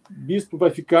 bispo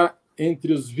vai ficar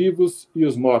entre os vivos e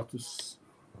os mortos.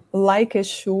 Like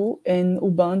Exu in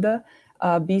Ubanda,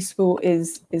 Bispo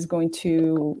is going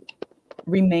to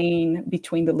remain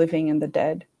between the living and the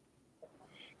dead.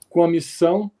 Como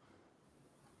missão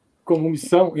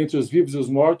entre os vivos e os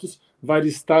mortos, vai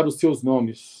listar os seus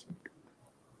nomes.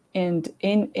 And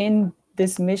in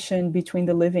this mission between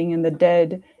the living and the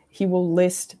dead, he will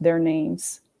list their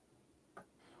names.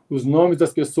 Os nomes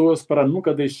das pessoas para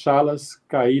nunca deixá-las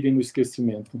caírem no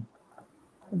esquecimento.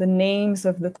 The names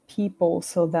of the people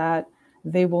so that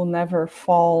they will never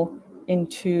fall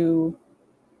into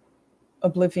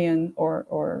oblivion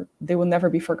or they will never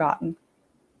be forgotten.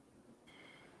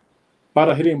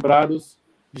 Para relembrá-los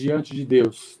diante de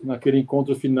Deus, naquele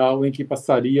encontro final em que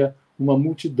passaria uma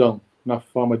multidão na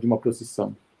forma de uma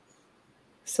procissão.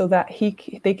 So that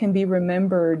they can be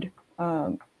remembered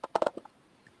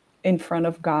in front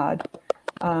of God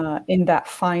in that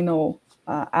final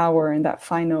hour, in that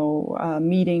final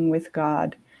meeting with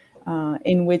God,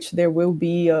 in which there will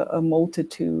be a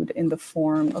multitude in the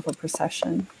form of a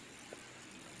procession.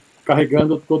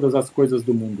 Carregando todas as coisas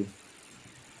do mundo.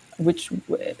 Which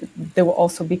they will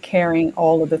also be carrying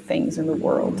all of the things in the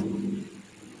world.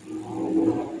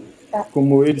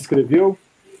 Como ele escreveu,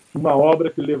 uma obra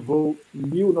que levou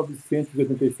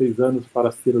 1986 anos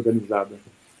para ser organizada.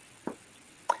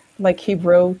 Like he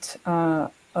wrote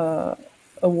a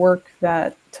work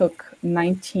that took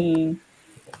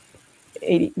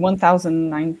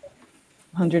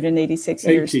 1,986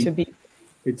 years to be.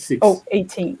 86. Oh,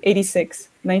 1986.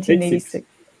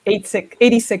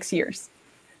 86 years.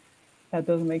 That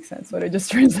doesn't make sense, what I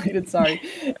just translated, sorry.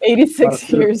 86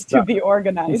 years to be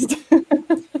organized.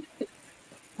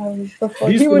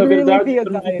 He would really be a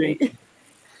deity.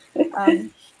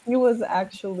 He was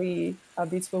actually,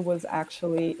 Bispo was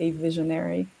actually a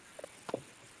visionary.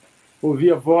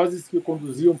 Ouvia vozes que o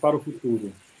conduziam para o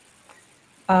futuro.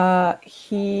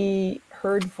 He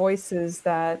heard voices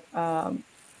that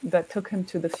took him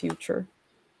to the future.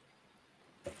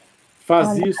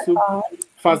 Faz isso,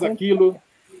 faz aquilo.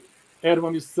 Era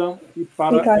uma missão e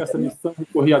para essa missão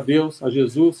recorria a Deus, a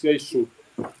Jesus e a Exu,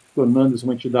 tornando-se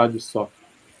uma entidade só.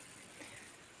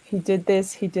 He did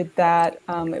this, he did that.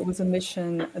 It was a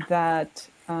mission that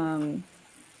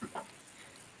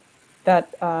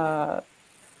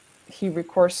he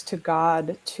recourse to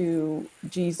God, to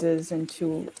Jesus, and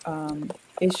to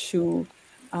Exu,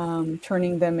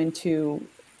 turning them into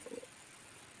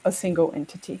a single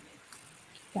entity.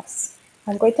 Yes.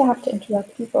 I'm going to have to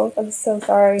interrupt you both. I'm so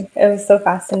sorry. It was so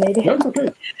fascinating. That's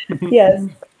okay. Yes.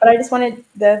 But I just wanted,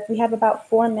 we have about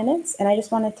 4 minutes, and I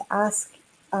just wanted to ask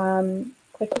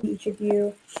quickly each of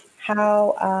you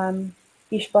how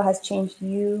Bispo has changed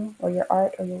you or your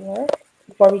art or your work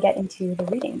before we get into the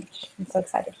reading, which I'm so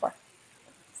excited for.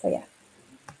 So yeah.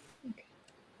 Okay.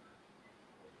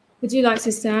 Would you like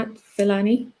to start,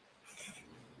 Velani?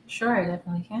 Sure, I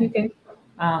definitely can. Okay.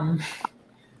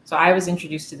 So I was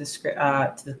introduced to the script,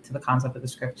 to the concept of the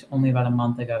script only about a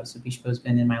month ago. So Bispo's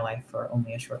been in my life for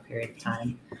only a short period of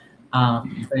time.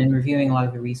 But in reviewing a lot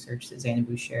of the research that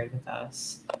Zainabu shared with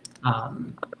us,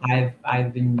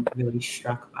 I've been really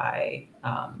struck by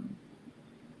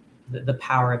the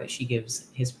power that she gives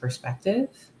his perspective.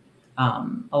 A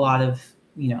lot of,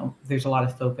 there's a lot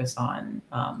of focus on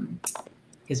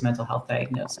his mental health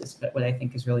diagnosis, but what I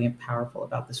think is really powerful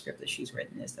about the script that she's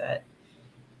written is that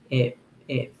it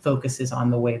focuses on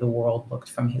the way the world looked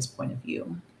from his point of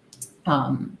view.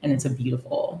 And it's a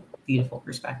beautiful, beautiful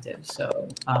perspective. So,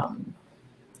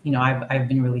 I've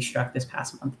been really struck this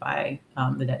past month by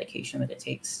the dedication that it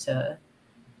takes to,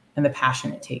 and the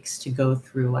passion it takes to go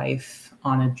through life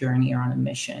on a journey or on a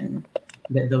mission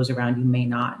that those around you may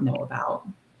not know about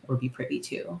or be privy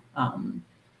to.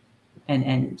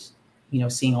 And you know,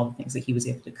 seeing all the things that he was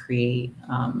able to create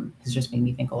has just made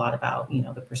me think a lot about, you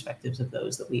know, the perspectives of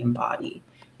those that we embody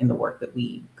in the work that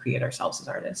we create ourselves as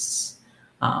artists.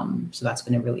 So that's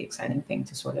been a really exciting thing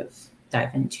to sort of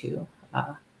dive into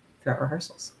throughout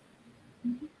rehearsals.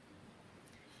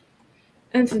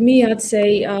 And for me, I'd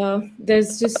say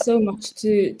there's just so much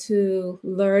to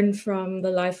learn from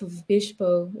the life of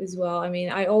Bispo as well. I mean,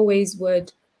 I always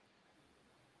would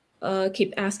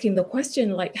keep asking the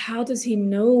question, like, how does he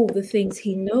know the things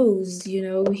he knows? You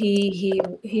know, he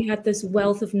had this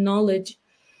wealth of knowledge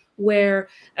where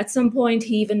at some point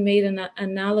he even made an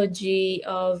analogy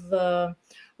of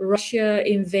Russia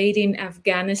invading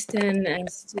Afghanistan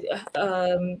as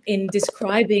in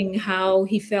describing how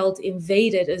he felt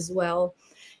invaded as well.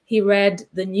 He read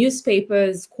the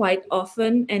newspapers quite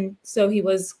often, and so he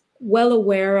was well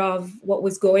aware of what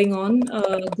was going on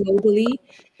globally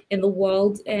in the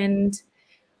world. And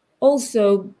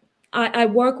also, I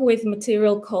work with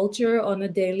material culture on a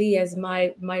daily as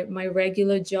my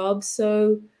regular job.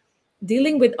 So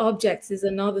dealing with objects is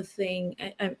another thing.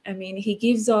 I mean, he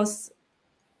gives us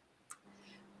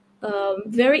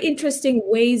very interesting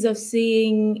ways of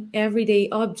seeing everyday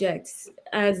objects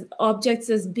as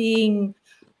being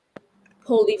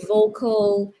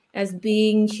polyvocal, as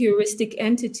being heuristic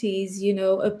entities. You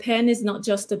know, a pen is not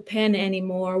just a pen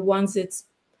anymore once it's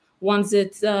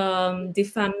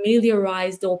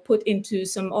defamiliarized or put into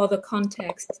some other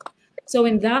context. So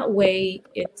in that way,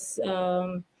 it's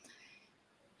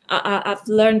I've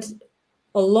learned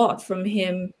a lot from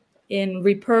him in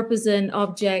repurposing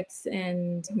objects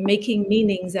and making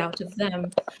meanings out of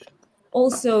them.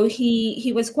 Also,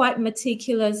 he was quite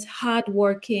meticulous,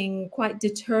 hardworking, quite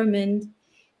determined,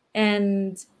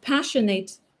 and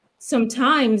passionate,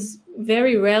 sometimes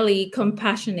very rarely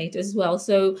compassionate as well.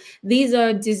 So these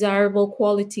are desirable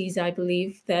qualities, I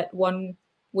believe, that one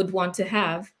would want to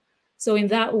have. So in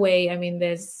that way, I mean,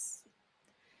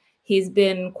 he's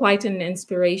been quite an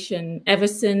inspiration ever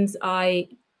since I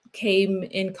came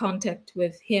in contact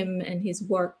with him and his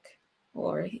work,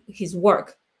 or his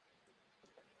work,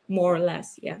 more or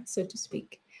less, yeah, so to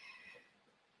speak.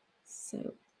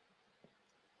 So.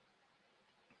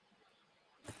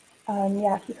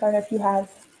 Yeah, Ricardo, if you have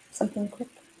something quick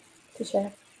to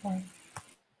share.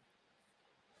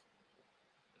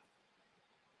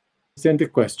 Send the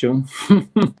question.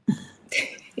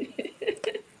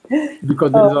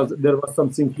 Because there was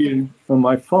something here on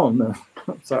my phone.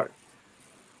 I'm sorry.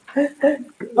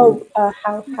 How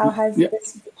has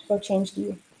this show changed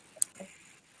you?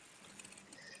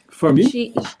 For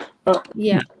me?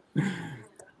 Yeah.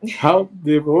 How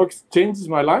the work changes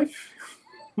my life?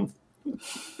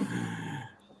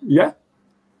 Yeah,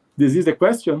 this is the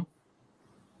question.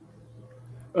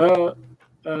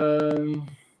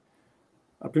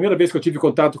 A primeira vez que eu tive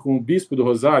contato com o Bispo do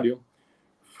Rosário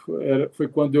foi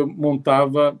quando eu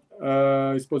montava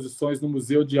exposições no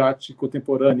Museu de Arte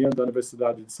Contemporânea da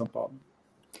Universidade de São Paulo.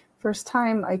 First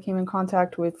time I came in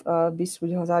contact with Bispo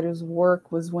de Rosario's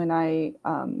work was when I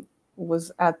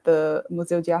was at the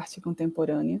Museu de Arte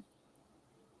Contemporânea.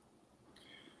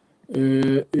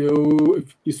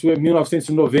 Isso é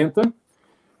 1990,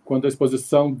 quando a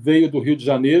exposição veio do Rio de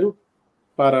Janeiro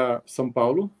para São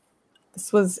Paulo.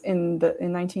 This was in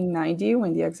 1990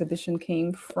 when the exhibition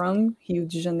came from Rio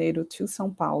de Janeiro to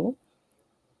São Paulo.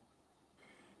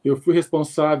 Eu fui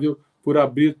responsável por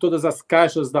abrir todas as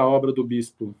caixas da obra do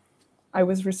Bispo. I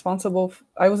was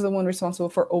the one responsible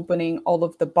for opening all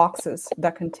of the boxes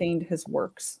that contained his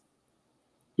works.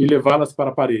 E levá-las para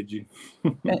a parede.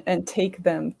 and take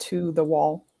them to the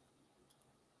wall.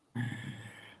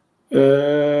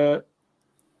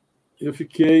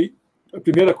 A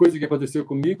primeira coisa que aconteceu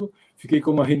comigo, fiquei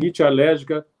com uma rinite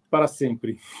alérgica para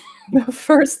sempre. The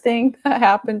first thing that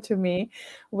happened to me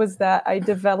was that I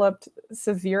developed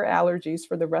severe allergies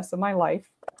for the rest of my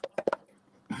life.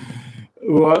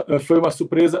 Foi uma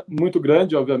surpresa muito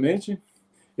grande, obviamente.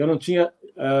 Eu não tinha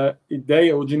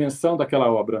ideia ou dimensão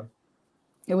daquela obra.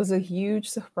 It was a huge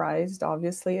surprise,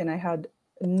 obviously, and I had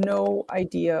no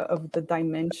idea of the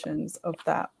dimensions of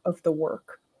the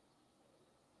work.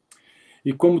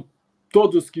 E como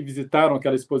todos que visitaram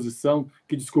aquela exposição,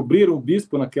 que descobriram o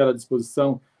Bispo naquela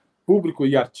exposição, público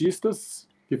e artistas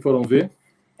que foram ver.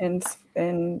 And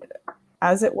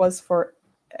as it was for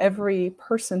every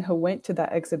person who went to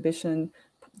that exhibition,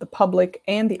 the public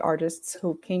and the artists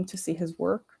who came to see his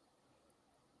work.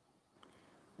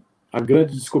 A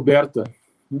grande descoberta.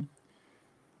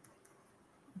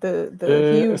 The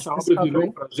huge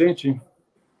discovery.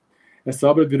 Essa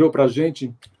obra virou para a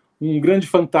gente grande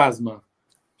fantasma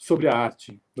sobre a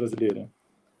arte brasileira.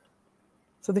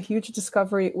 So the huge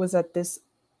discovery was that this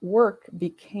work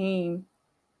became,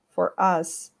 for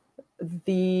us,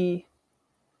 a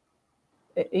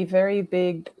very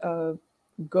big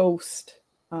ghost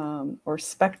or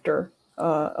specter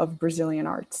of Brazilian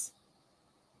arts.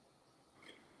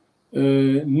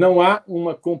 Não há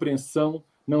uma compreensão,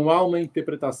 não há uma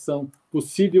interpretação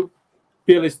possível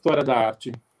pela história da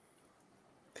arte.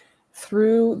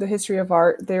 Through the history of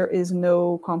art, there is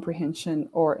no comprehension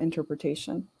or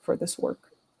interpretation for this work.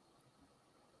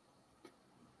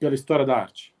 Pela história da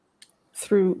arte.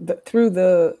 Through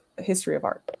the history of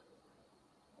art.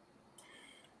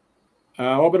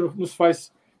 A obra nos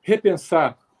faz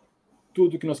repensar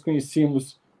tudo que nós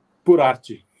conhecíamos por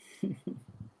arte.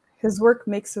 His work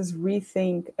makes us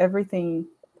rethink everything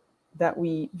that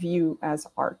we view as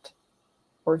art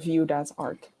or viewed as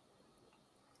art.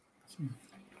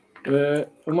 É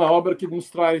uma obra que nos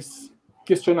traz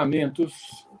questionamentos,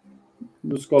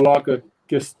 nos coloca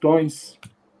questões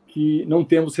que não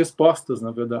temos respostas,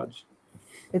 na verdade.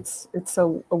 It's a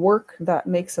work that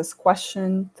makes us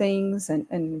question things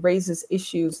and raises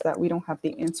issues that we don't have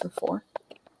the answer for.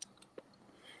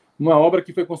 Uma obra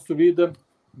que foi construída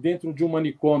dentro de um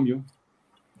manicômio.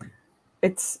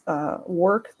 It's a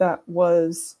work that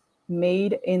was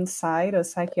made inside a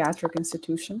psychiatric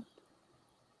institution.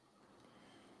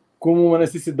 Como uma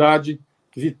necessidade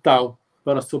vital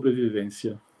para a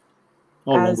sobrevivência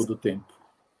ao longo do tempo.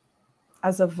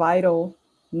 As a vital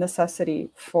necessity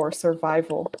for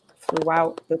survival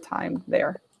throughout the time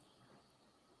there.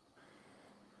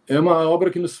 É uma obra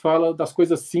que nos fala das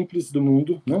coisas simples do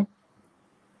mundo, né?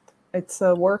 It's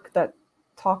a work that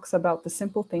talks about the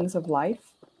simple things of life.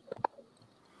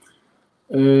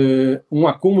 Um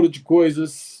acúmulo de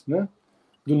coisas, né,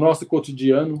 do nosso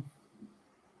cotidiano.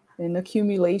 An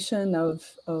accumulation of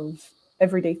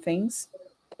everyday things.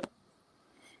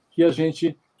 Que a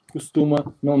gente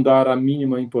costuma não dar a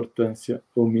mínima importância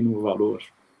ou mínimo valor.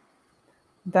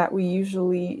 That we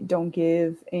usually don't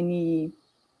give any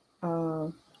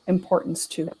importance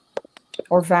to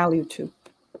or value to.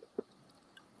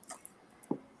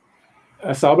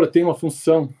 Essa obra tem uma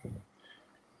função.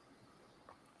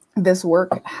 This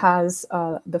work has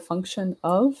the function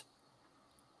of,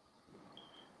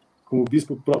 como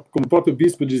o próprio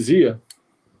bispo dizia,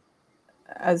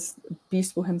 as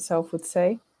Bispo himself would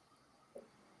say,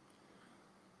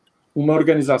 uma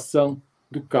organização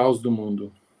do caos do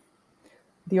mundo.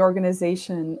 The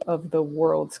organization of the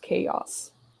world's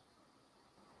chaos.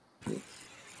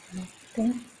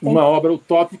 Uma obra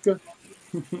utópica.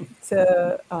 It's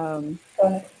a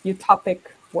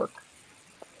utopic work.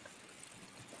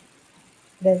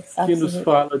 Que nos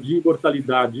fala de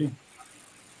imortalidade.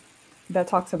 That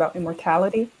talks about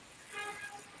immortality.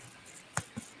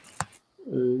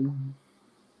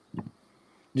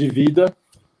 De vida.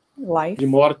 Life. De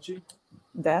morte.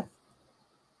 Death.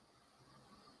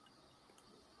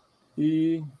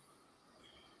 E,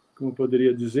 como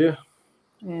poderia dizer?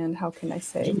 And how can I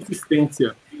say? De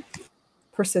insistência.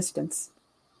 Persistence.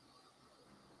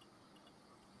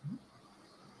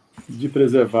 De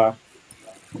preservar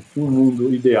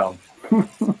mundo ideal.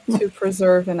 To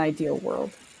preserve an ideal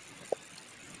world.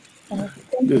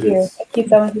 Thank you. Keep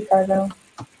going, Ricardo.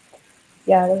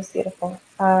 Yeah, that was beautiful.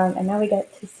 And now we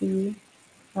get to see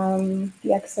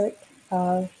the excerpt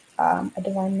of A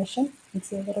Divine Mission and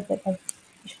see a little bit of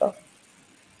Bispo.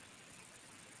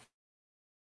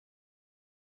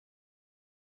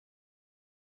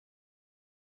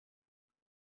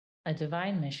 A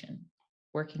Divine Mission,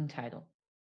 working title.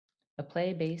 A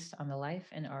play based on the life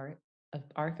and art of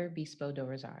Arthur Bispo do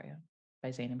Rosario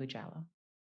by Jallo.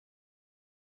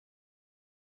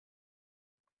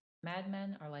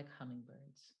 Madmen are like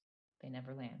hummingbirds. They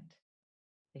never land.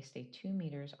 They stay 2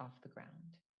 meters off the ground.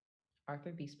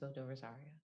 Arthur Bispo do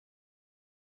Rosario.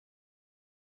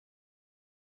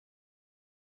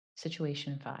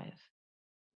 Situation 5.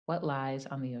 What lies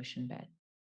on the ocean bed?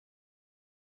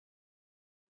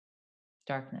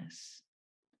 Darkness.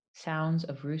 Sounds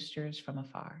of roosters from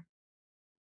afar,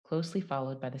 closely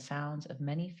followed by the sounds of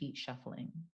many feet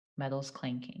shuffling, metals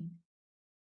clanking,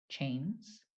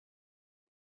 chains,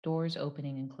 doors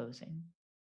opening and closing.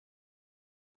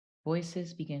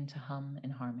 Voices begin to hum in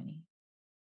harmony.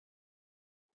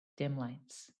 Dim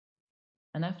lights,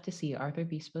 enough to see Arthur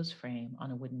Bispo's frame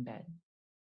on a wooden bed.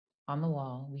 On the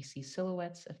wall, we see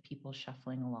silhouettes of people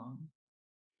shuffling along.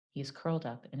 He is curled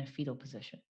up in a fetal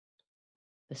position.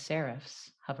 The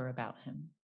seraphs hover about him.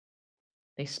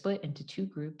 They split into 2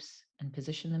 groups and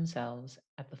position themselves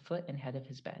at the foot and head of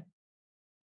his bed.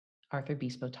 Arthur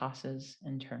Bispo tosses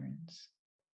and turns.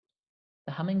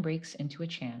 The humming breaks into a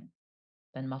chant,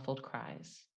 then muffled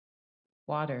cries.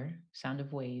 Water, sound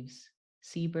of waves,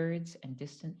 seabirds, and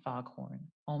distant foghorn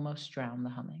almost drown the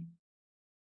humming.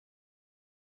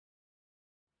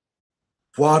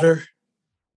 Water.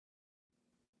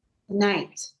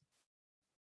 Night.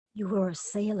 You were a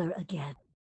sailor again.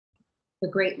 The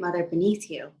great mother beneath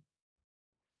you.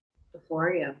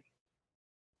 Before you.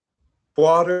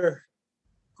 Water.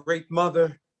 Great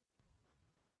mother.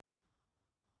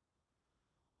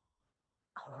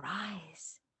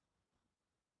 Arise.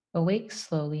 Awakes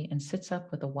slowly and sits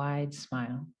up with a wide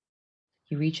smile.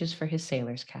 He reaches for his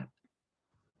sailor's cap.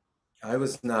 I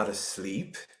was not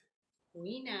asleep.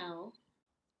 We know.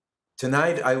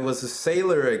 Tonight I was a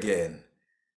sailor again.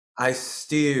 I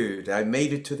steered, I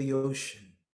made it to the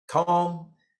ocean.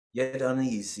 Calm, yet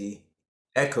uneasy.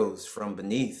 Echoes from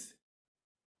beneath.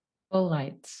 Full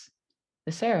lights.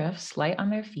 The seraphs, light on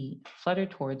their feet, flutter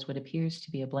towards what appears to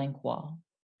be a blank wall.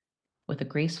 With a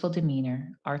graceful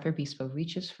demeanor, Arthur Bispo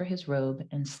reaches for his robe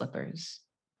and slippers.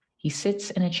 He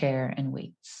sits in a chair and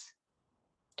waits.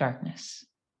 Darkness.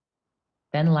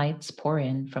 Then lights pour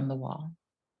in from the wall.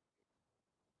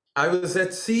 I was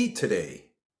at sea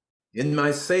today, in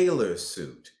my sailor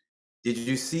suit. Did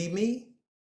you see me?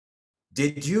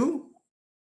 Did you?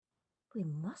 We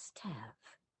must have.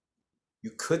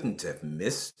 You couldn't have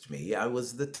missed me. I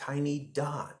was the tiny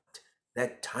dot,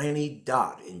 that tiny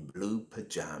dot in blue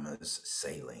pajamas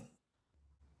sailing.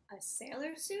 A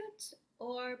sailor suit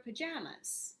or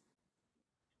pajamas?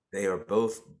 They are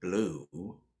both blue.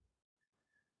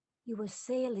 You were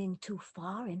sailing too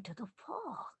far into the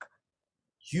fog.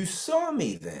 You saw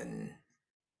me then.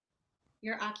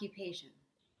 Your occupation.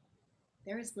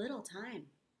 There is little time.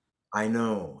 I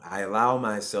know. I allow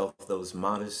myself those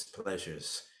modest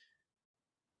pleasures.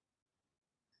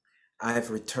 I've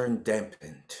returned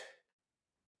dampened.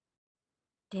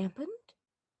 Dampened?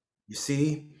 You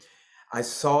see, I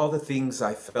saw the things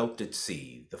I felt at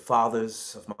sea, the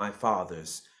fathers of my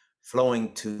fathers,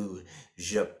 flowing to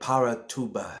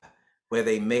Japaratuba, where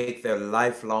they make their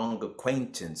lifelong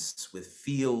acquaintance with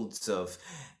fields of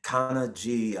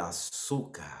Kanaji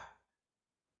Asuka,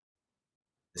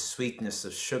 the sweetness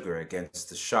of sugar against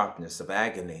the sharpness of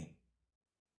agony.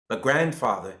 But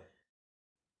grandfather,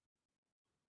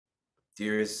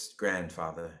 dearest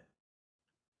grandfather,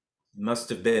 it must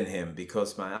have been him,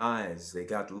 because my eyes, they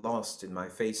got lost in my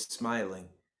face smiling,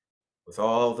 with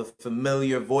all the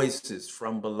familiar voices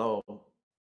from below.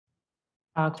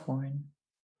 Foghorn.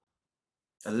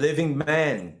 A living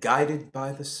man guided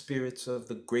by the spirits of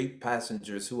the great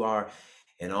passengers who are,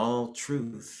 in all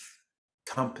truth,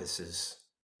 compasses.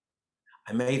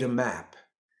 I made a map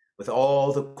with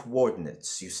all the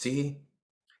coordinates, you see,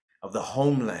 of the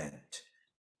homeland.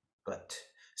 But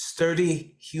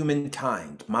sturdy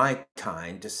humankind, my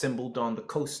kind, assembled on the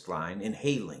coastline,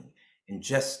 inhaling,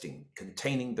 ingesting,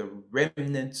 containing the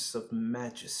remnants of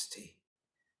majesty,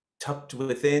 tucked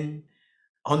within,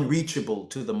 unreachable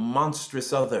to the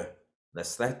monstrous other,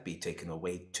 lest that be taken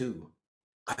away too.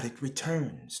 But it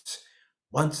returns.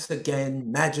 Once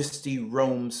again, majesty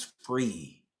roams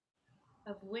free.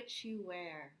 Of which you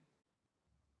wear.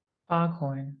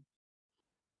 Foghorn.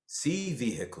 Sea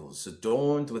vehicles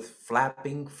adorned with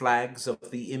flapping flags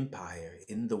of the empire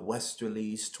in the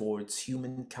westerlies towards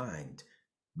humankind,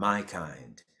 my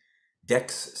kind.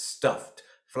 Decks stuffed,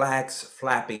 flags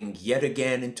flapping yet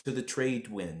again into the trade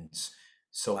winds.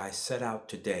 So I set out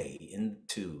today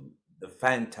into the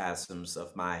phantasms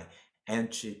of my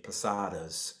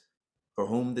antepassadas, for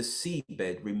whom the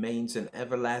seabed remains an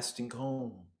everlasting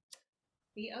home.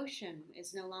 The ocean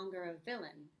is no longer a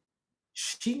villain.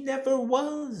 She never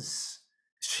was.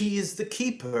 She is the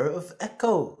keeper of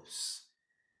echoes.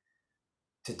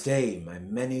 Today my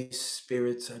many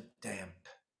spirits are damp.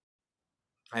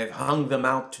 I have hung them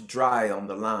out to dry on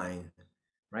the line,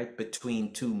 right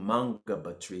between two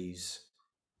mangaba trees.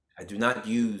 I do not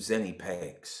use any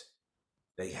pegs.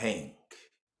 They hang.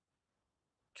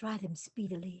 Dry them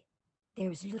speedily. There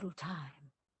is little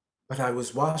time. But I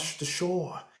was washed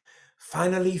ashore,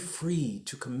 finally free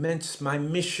to commence my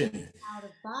mission. Out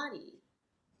of body.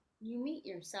 You meet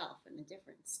yourself in a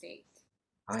different state.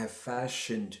 I have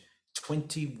fashioned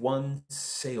 21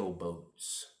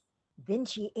 sailboats.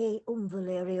 Vinci e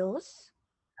Valerios?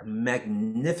 A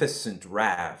magnificent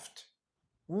raft.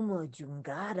 Uma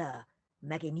Jungada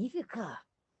Magnifica.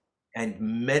 And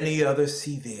many other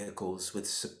sea vehicles with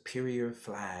superior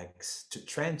flags to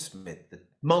transmit the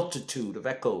multitude of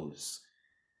echoes.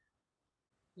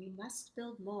 You must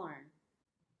build more.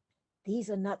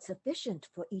 These are not sufficient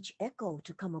for each echo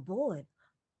to come aboard.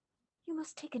 You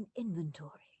must take an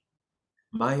inventory.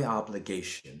 My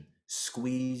obligation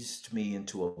squeezed me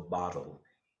into a bottle,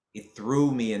 It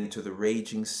threw me into the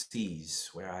raging seas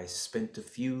where I spent a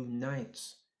few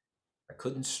nights. I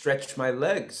couldn't stretch my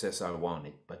legs as I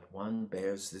wanted, but one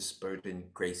bears this burden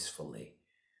gracefully.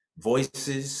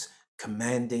 Voices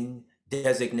commanding,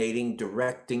 designating,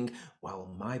 directing,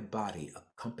 while my body,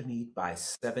 accompanied by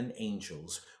 7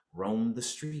 angels, roamed the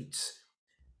streets,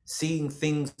 seeing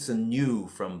things anew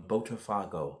from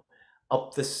Botafogo,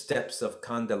 up the steps of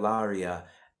Candelaria,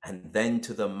 and then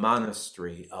to the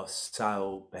monastery of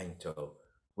Sao Bento,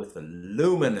 with a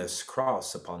luminous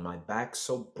cross upon my back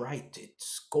so bright it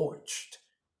scorched.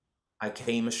 I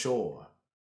came ashore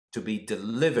to be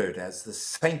delivered as the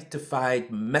sanctified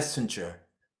messenger.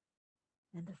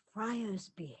 And the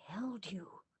friars beheld you.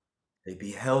 They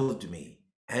beheld me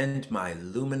and my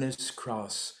luminous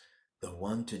cross, the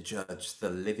one to judge the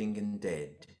living and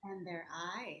dead. And their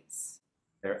eyes.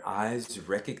 Their eyes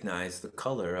recognized the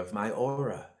color of my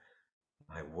aura.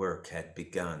 My work had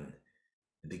begun,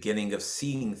 the beginning of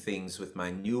seeing things with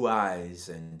my new eyes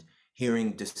and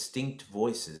hearing distinct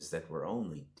voices that were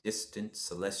only distant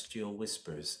celestial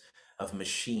whispers of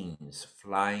machines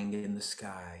flying in the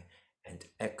sky and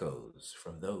echoes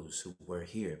from those who were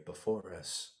here before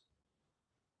us.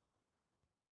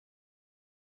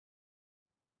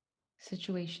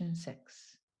 Situation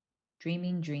 6.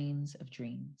 Dreaming dreams of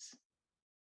dreams.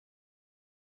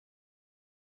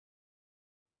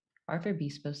 Arthur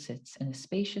Bispo sits in a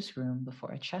spacious room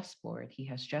before a chessboard he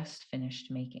has just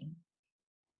finished making.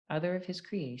 Other of his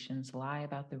creations lie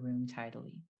about the room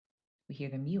tidily. We hear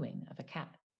the mewing of a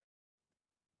cat.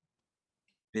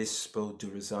 Bispo de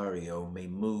Rosario may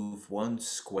move one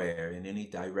square in any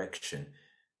direction,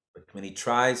 but when he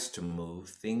tries to move,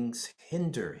 things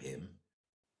hinder him.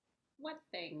 What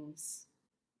things?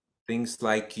 Things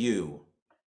like you.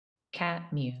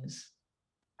 Cat mews.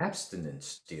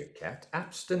 Abstinence, dear cat,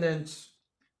 abstinence.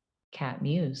 Cat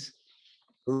mews.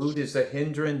 Food is a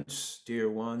hindrance,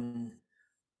 dear one.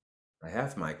 I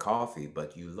have my coffee,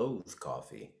 but you loathe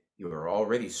coffee. You are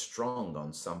already strung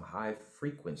on some high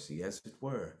frequency, as it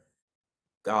were.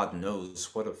 God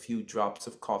knows what a few drops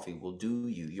of coffee will do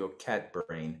you, your cat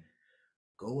brain.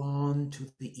 Go on to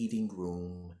the eating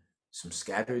room. Some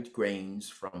scattered grains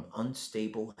from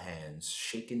unstable hands,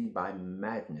 shaken by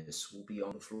madness, will be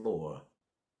on the floor.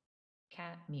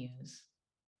 Cat mews.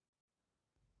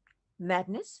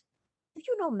 Madness? Do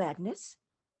you know madness?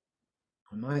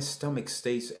 When my stomach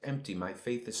stays empty, my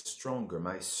faith is stronger,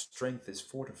 my strength is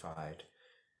fortified.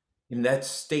 In that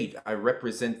state, I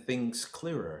represent things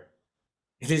clearer.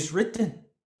 It is written.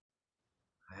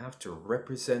 I have to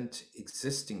represent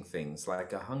existing things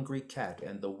like a hungry cat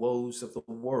and the woes of the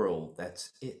world.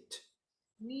 That's it.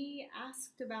 We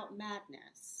asked about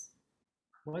madness.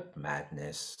 What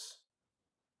madness?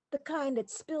 The kind that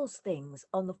spills things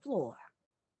on the floor.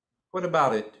 What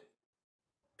about it?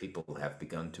 People have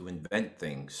begun to invent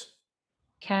things.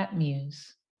 Cat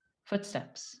mews.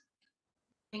 Footsteps.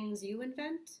 Things you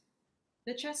invent?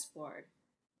 The chessboard.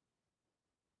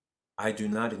 I do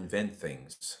not invent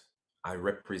things. I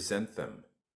represent them.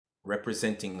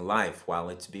 Representing life while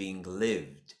it's being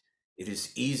lived. It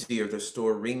is easier to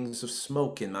store rings of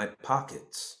smoke in my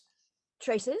pockets.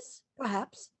 Traces,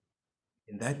 perhaps?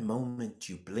 In that moment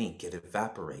you blink, it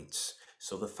evaporates.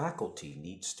 So the faculty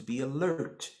needs to be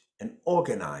alert and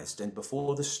organized, and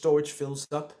before the storage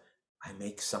fills up, I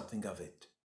make something of it.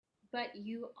 But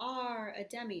you are a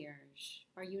demiurge,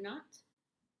 are you not?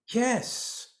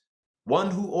 Yes, one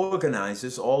who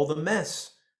organizes all the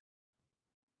mess.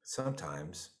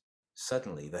 Sometimes,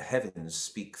 suddenly, the heavens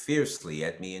speak fiercely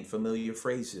at me in familiar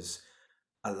phrases,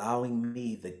 allowing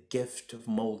me the gift of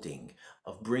molding,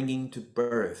 of bringing to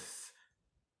birth.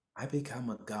 I become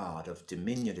a god of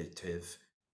diminutive,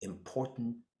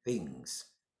 important things.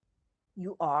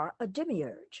 You are a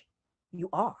demiurge. You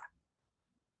are.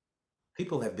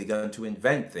 People have begun to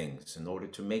invent things in order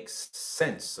to make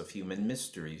sense of human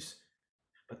mysteries.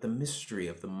 But the mystery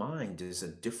of the mind is a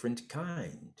different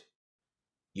kind.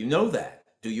 You know that,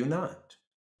 do you not?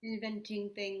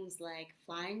 Inventing things like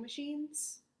flying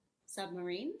machines?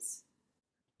 Submarines?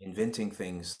 Inventing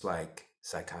things like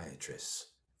psychiatrists.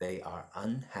 They are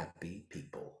unhappy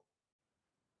people.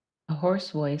 A hoarse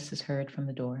voice is heard from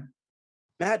the door.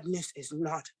 Madness is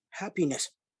not happiness.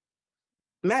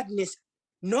 Madness,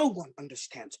 no one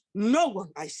understands. No one,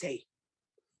 I say.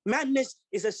 Madness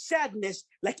is a sadness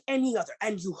like any other,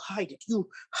 and you hide it. You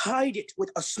hide it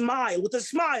with a smile,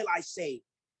 I say.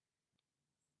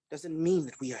 Doesn't mean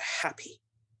that we are happy.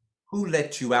 Who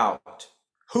let you out?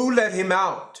 Who let him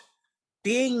out?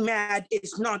 Being mad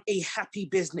is not a happy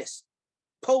business.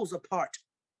 Pose apart.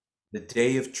 The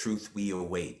day of truth we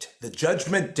await. The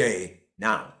judgment day.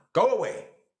 Now, go away.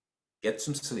 Get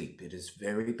some sleep. It is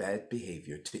very bad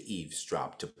behavior to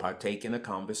eavesdrop, to partake in a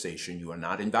conversation you are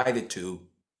not invited to.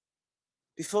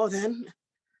 Before then,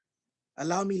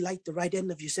 allow me light the right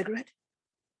end of your cigarette.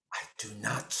 I do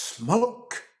not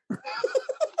smoke.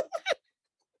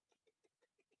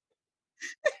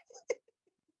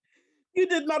 You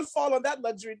did not fall on that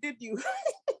luxury, did you?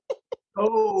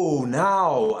 Oh,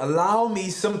 now allow me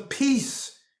some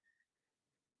peace.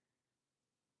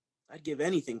 I'd give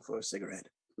anything for a cigarette.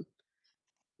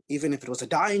 Even if it was a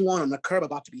dying one on the curb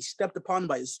about to be stepped upon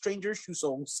by a stranger's shoe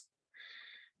soles.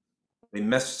 We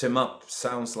messed him up.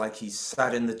 Sounds like he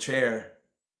sat in the chair.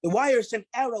 The wire sent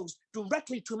arrows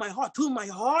directly to my heart. To my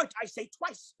heart, I say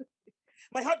twice.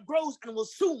 My heart grows and will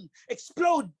soon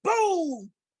explode. Boom!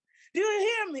 Do you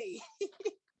hear me?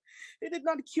 It did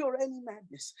not cure any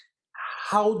madness.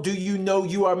 How do you know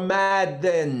you are mad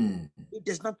then? It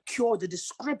does not cure the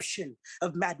description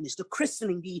of madness, the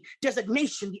christening, the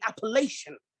designation, the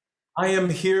appellation. I am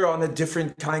here on a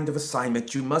different kind of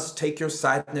assignment. You must take your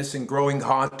sadness and growing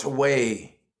heart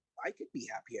away. I could be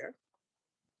happier.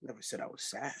 Never said I was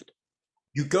sad.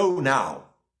 You go now.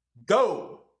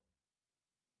 Go.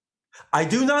 I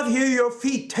do not hear your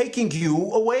feet taking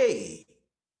you away.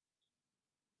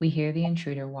 We hear the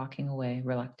intruder walking away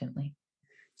reluctantly.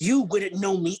 You wouldn't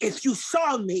know me if you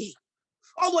saw me.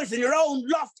 Always in your own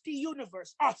lofty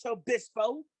universe, Arthur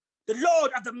Bispo, the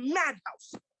lord of the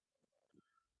madhouse.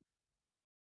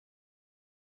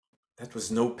 That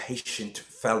was no patient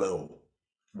fellow.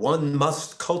 One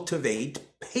must cultivate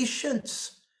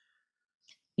patience.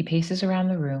 He paces around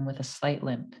the room with a slight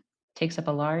limp, takes up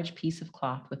a large piece of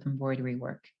cloth with embroidery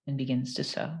work, and begins to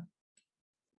sew.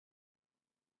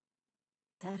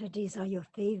 Saturdays are your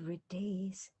favorite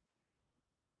days.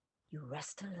 You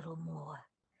rest a little more.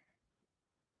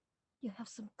 You have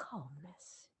some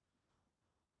calmness.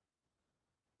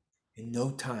 In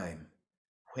no time,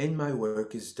 when my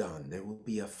work is done, there will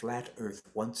be a flat earth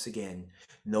once again.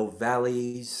 No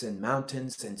valleys and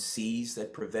mountains and seas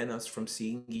that prevent us from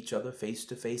seeing each other face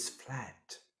to face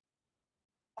flat.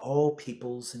 All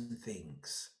peoples and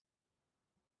things.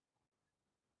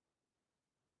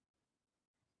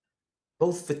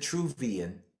 Both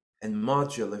Vitruvian and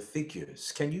modular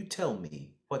figures. Can you tell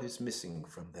me what is missing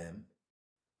from them?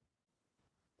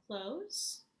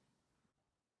 Clothes?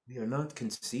 We are not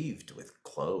conceived with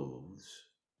clothes.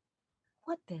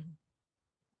 What then?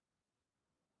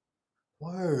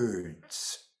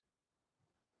 Words.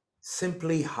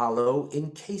 Simply hollow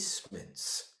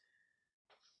encasements.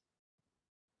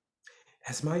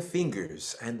 As my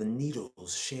fingers and the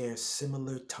needles share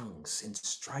similar tongues in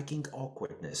striking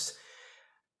awkwardness,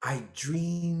 I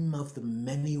dream of the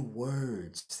many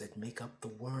words that make up the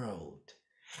world,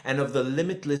 and of the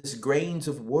limitless grains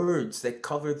of words that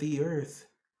cover the earth.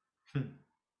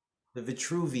 The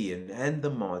Vitruvian and the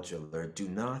modular do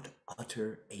not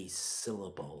utter a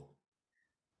syllable.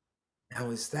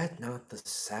 Now, is that not the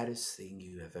saddest thing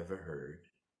you have ever heard?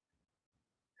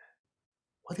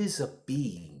 What is a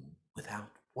being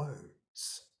without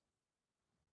words?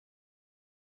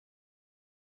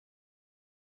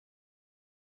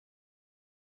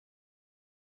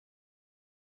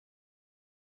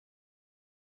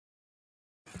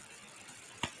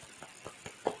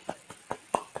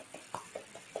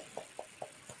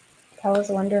 That was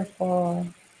wonderful.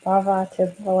 Brava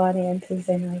to Velani and to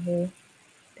Zainabu.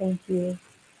 Thank you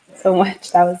so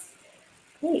much. That was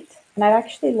great. And I'd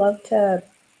actually love to,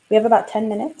 we have about 10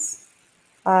 minutes.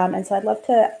 And so I'd love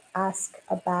to ask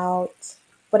about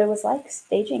what it was like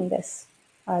staging this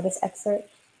excerpt,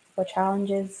 what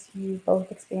challenges you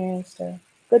both experienced or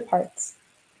good parts.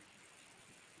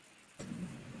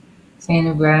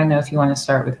 Zainabu, I don't know if you want to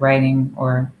start with writing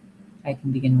or I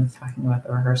can begin with talking about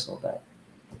the rehearsal, but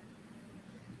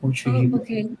which would you?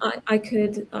 Okay, I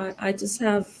could. I just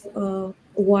have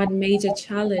one major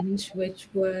challenge, which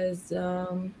was,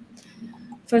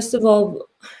 first of all,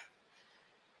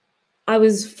 I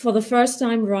was for the first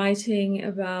time writing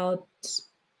about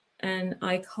an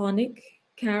iconic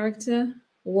character,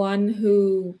 one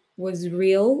who was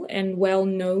real and well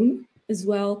known as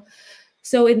well.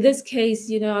 So in this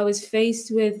case, I was faced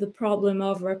with the problem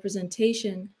of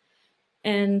representation.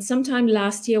 And sometime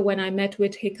last year when I met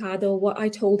with Ricardo, what I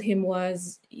told him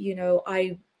was,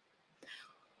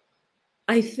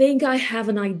 I think I have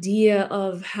an idea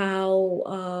of how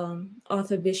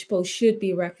Arthur Bispo should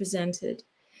be represented.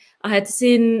 I had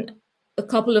seen a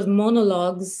couple of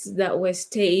monologues that were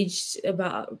staged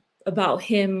about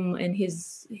him and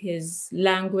his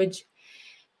language.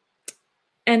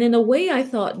 And in a way I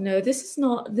thought, no, this is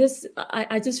not this.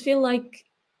 I just feel like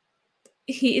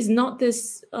he is not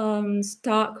this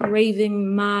stark,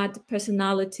 raving, mad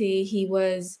personality. He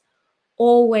was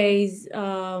always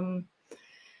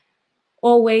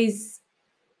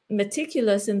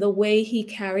meticulous in the way he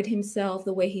carried himself,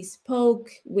 the way he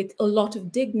spoke with a lot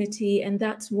of dignity, and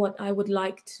that's what I would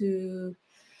like to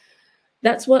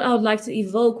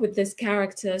evoke with this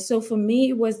character. So for me,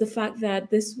 it was the fact that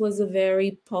this was a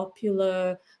very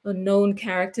popular, a known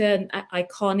character, and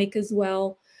iconic as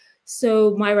well.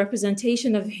 So my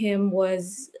representation of him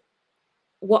was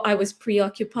what I was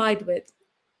preoccupied with.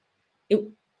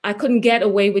 I couldn't get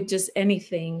away with just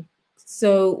anything.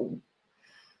 So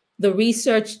the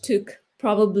research took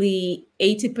probably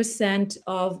 80%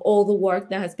 of all the work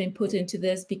that has been put into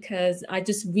this, because I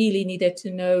just really needed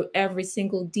to know every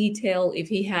single detail, if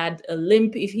he had a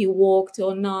limp, if he walked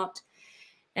or not,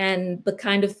 and the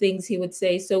kind of things he would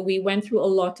say. So we went through a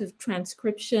lot of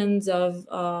transcriptions of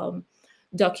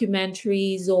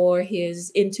documentaries or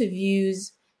his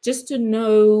interviews, just to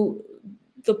know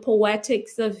the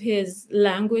poetics of his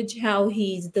language, how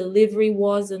his delivery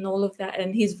was and all of that,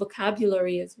 and his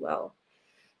vocabulary as well.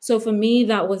 So for me,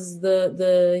 that was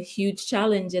the huge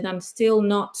challenge, and I'm still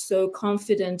not so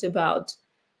confident about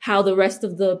how the rest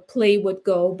of the play would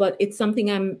go, but it's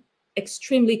something I'm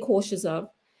extremely cautious of.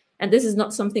 And this is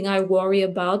not something I worry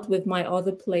about with my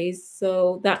other plays.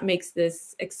 So that makes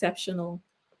this exceptional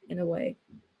in a way.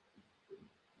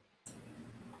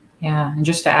 Yeah, and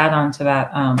just to add on to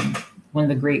that, one of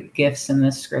the great gifts in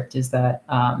this script is that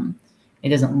it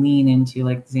doesn't lean into,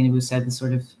 like Zainabu said, the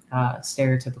sort of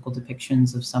stereotypical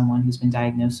depictions of someone who's been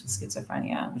diagnosed with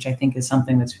schizophrenia, which I think is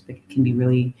something that can be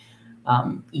really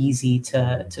easy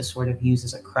to sort of use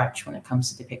as a crutch when it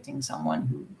comes to depicting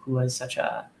someone who has such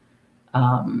a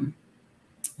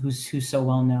who's so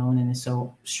well known and is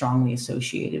so strongly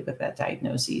associated with that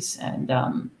diagnosis. And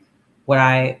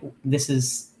this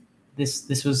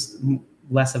was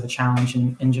less of a challenge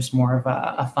and just more of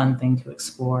a fun thing to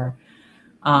explore.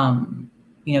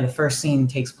 The first scene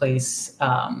takes place,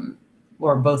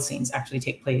 or both scenes actually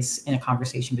take place in a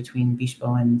conversation between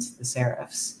Bispo and the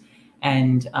Seraphs.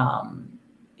 And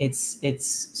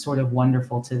it's sort of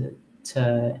wonderful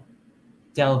to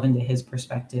delve into his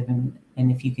perspective.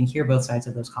 And if you can hear both sides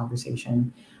of those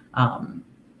conversations,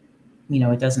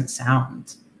 it doesn't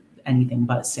sound anything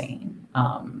but sane.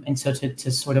 And so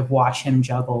to sort of watch him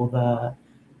juggle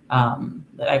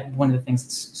one of the things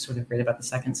that's sort of great about the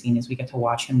second scene is we get to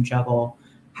watch him juggle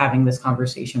having this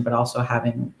conversation, but also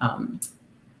having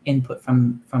input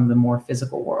from the more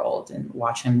physical world, and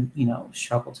watch him,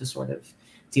 struggle to sort of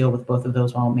deal with both of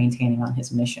those while maintaining on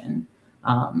his mission.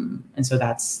 And so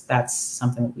that's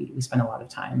something that we spend a lot of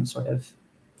time sort of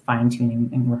fine tuning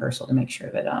in rehearsal to make sure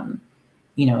that,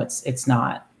 it's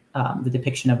not the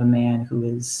depiction of a man who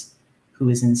is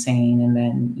insane, and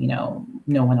then,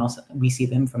 no one else, we see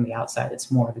them from the outside. It's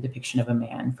more the depiction of a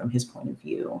man from his point of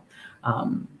view,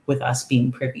 with us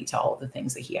being privy to all of the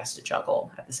things that he has to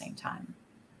juggle at the same time.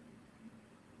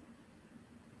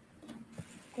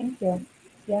 Thank you.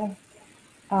 Yeah.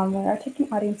 We are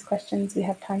taking audience questions. We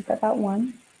have time for about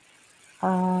one.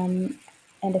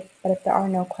 But if there are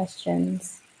no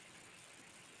questions,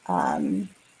 we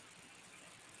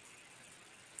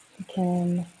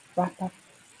can wrap up.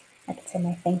 I could say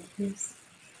my thank yous.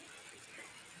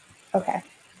 Okay.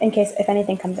 In case if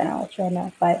anything comes in, I'll let you all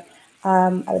know. But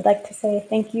I would like to say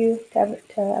thank you to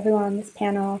everyone on this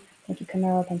panel. Thank you,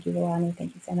 Camila. Thank you, Velani.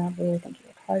 Thank you, Zainabu. Thank you,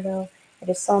 Ricardo. It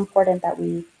is so important that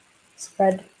we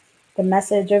spread the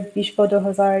message of Bispo do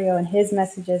Rosario and his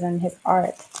messages and his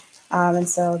art. And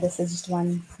so this is just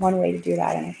one way to do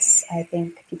that. And I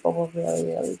think people will really,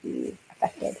 really be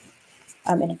affected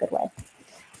in a good way.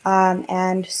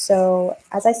 And so,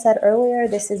 as I said earlier,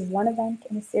 this is one event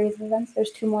in a series of events.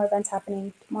 There's 2 more events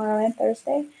happening tomorrow and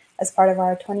Thursday as part of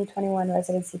our 2021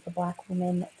 residency for Black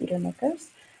women theater makers.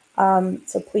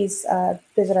 So please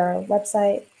visit our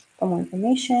website for more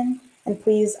information, and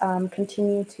please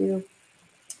continue to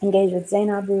engage with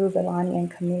Zainabu, Velani,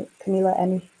 and Camila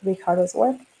and Ricardo's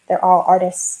work. They're all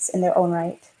artists in their own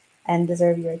right and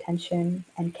deserve your attention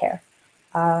and care.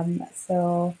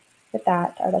 So with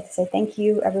that, I'd like to say thank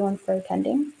you, everyone, for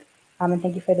attending. And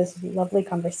thank you for this lovely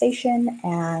conversation.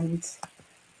 And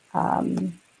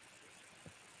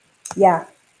yeah,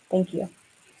 thank you.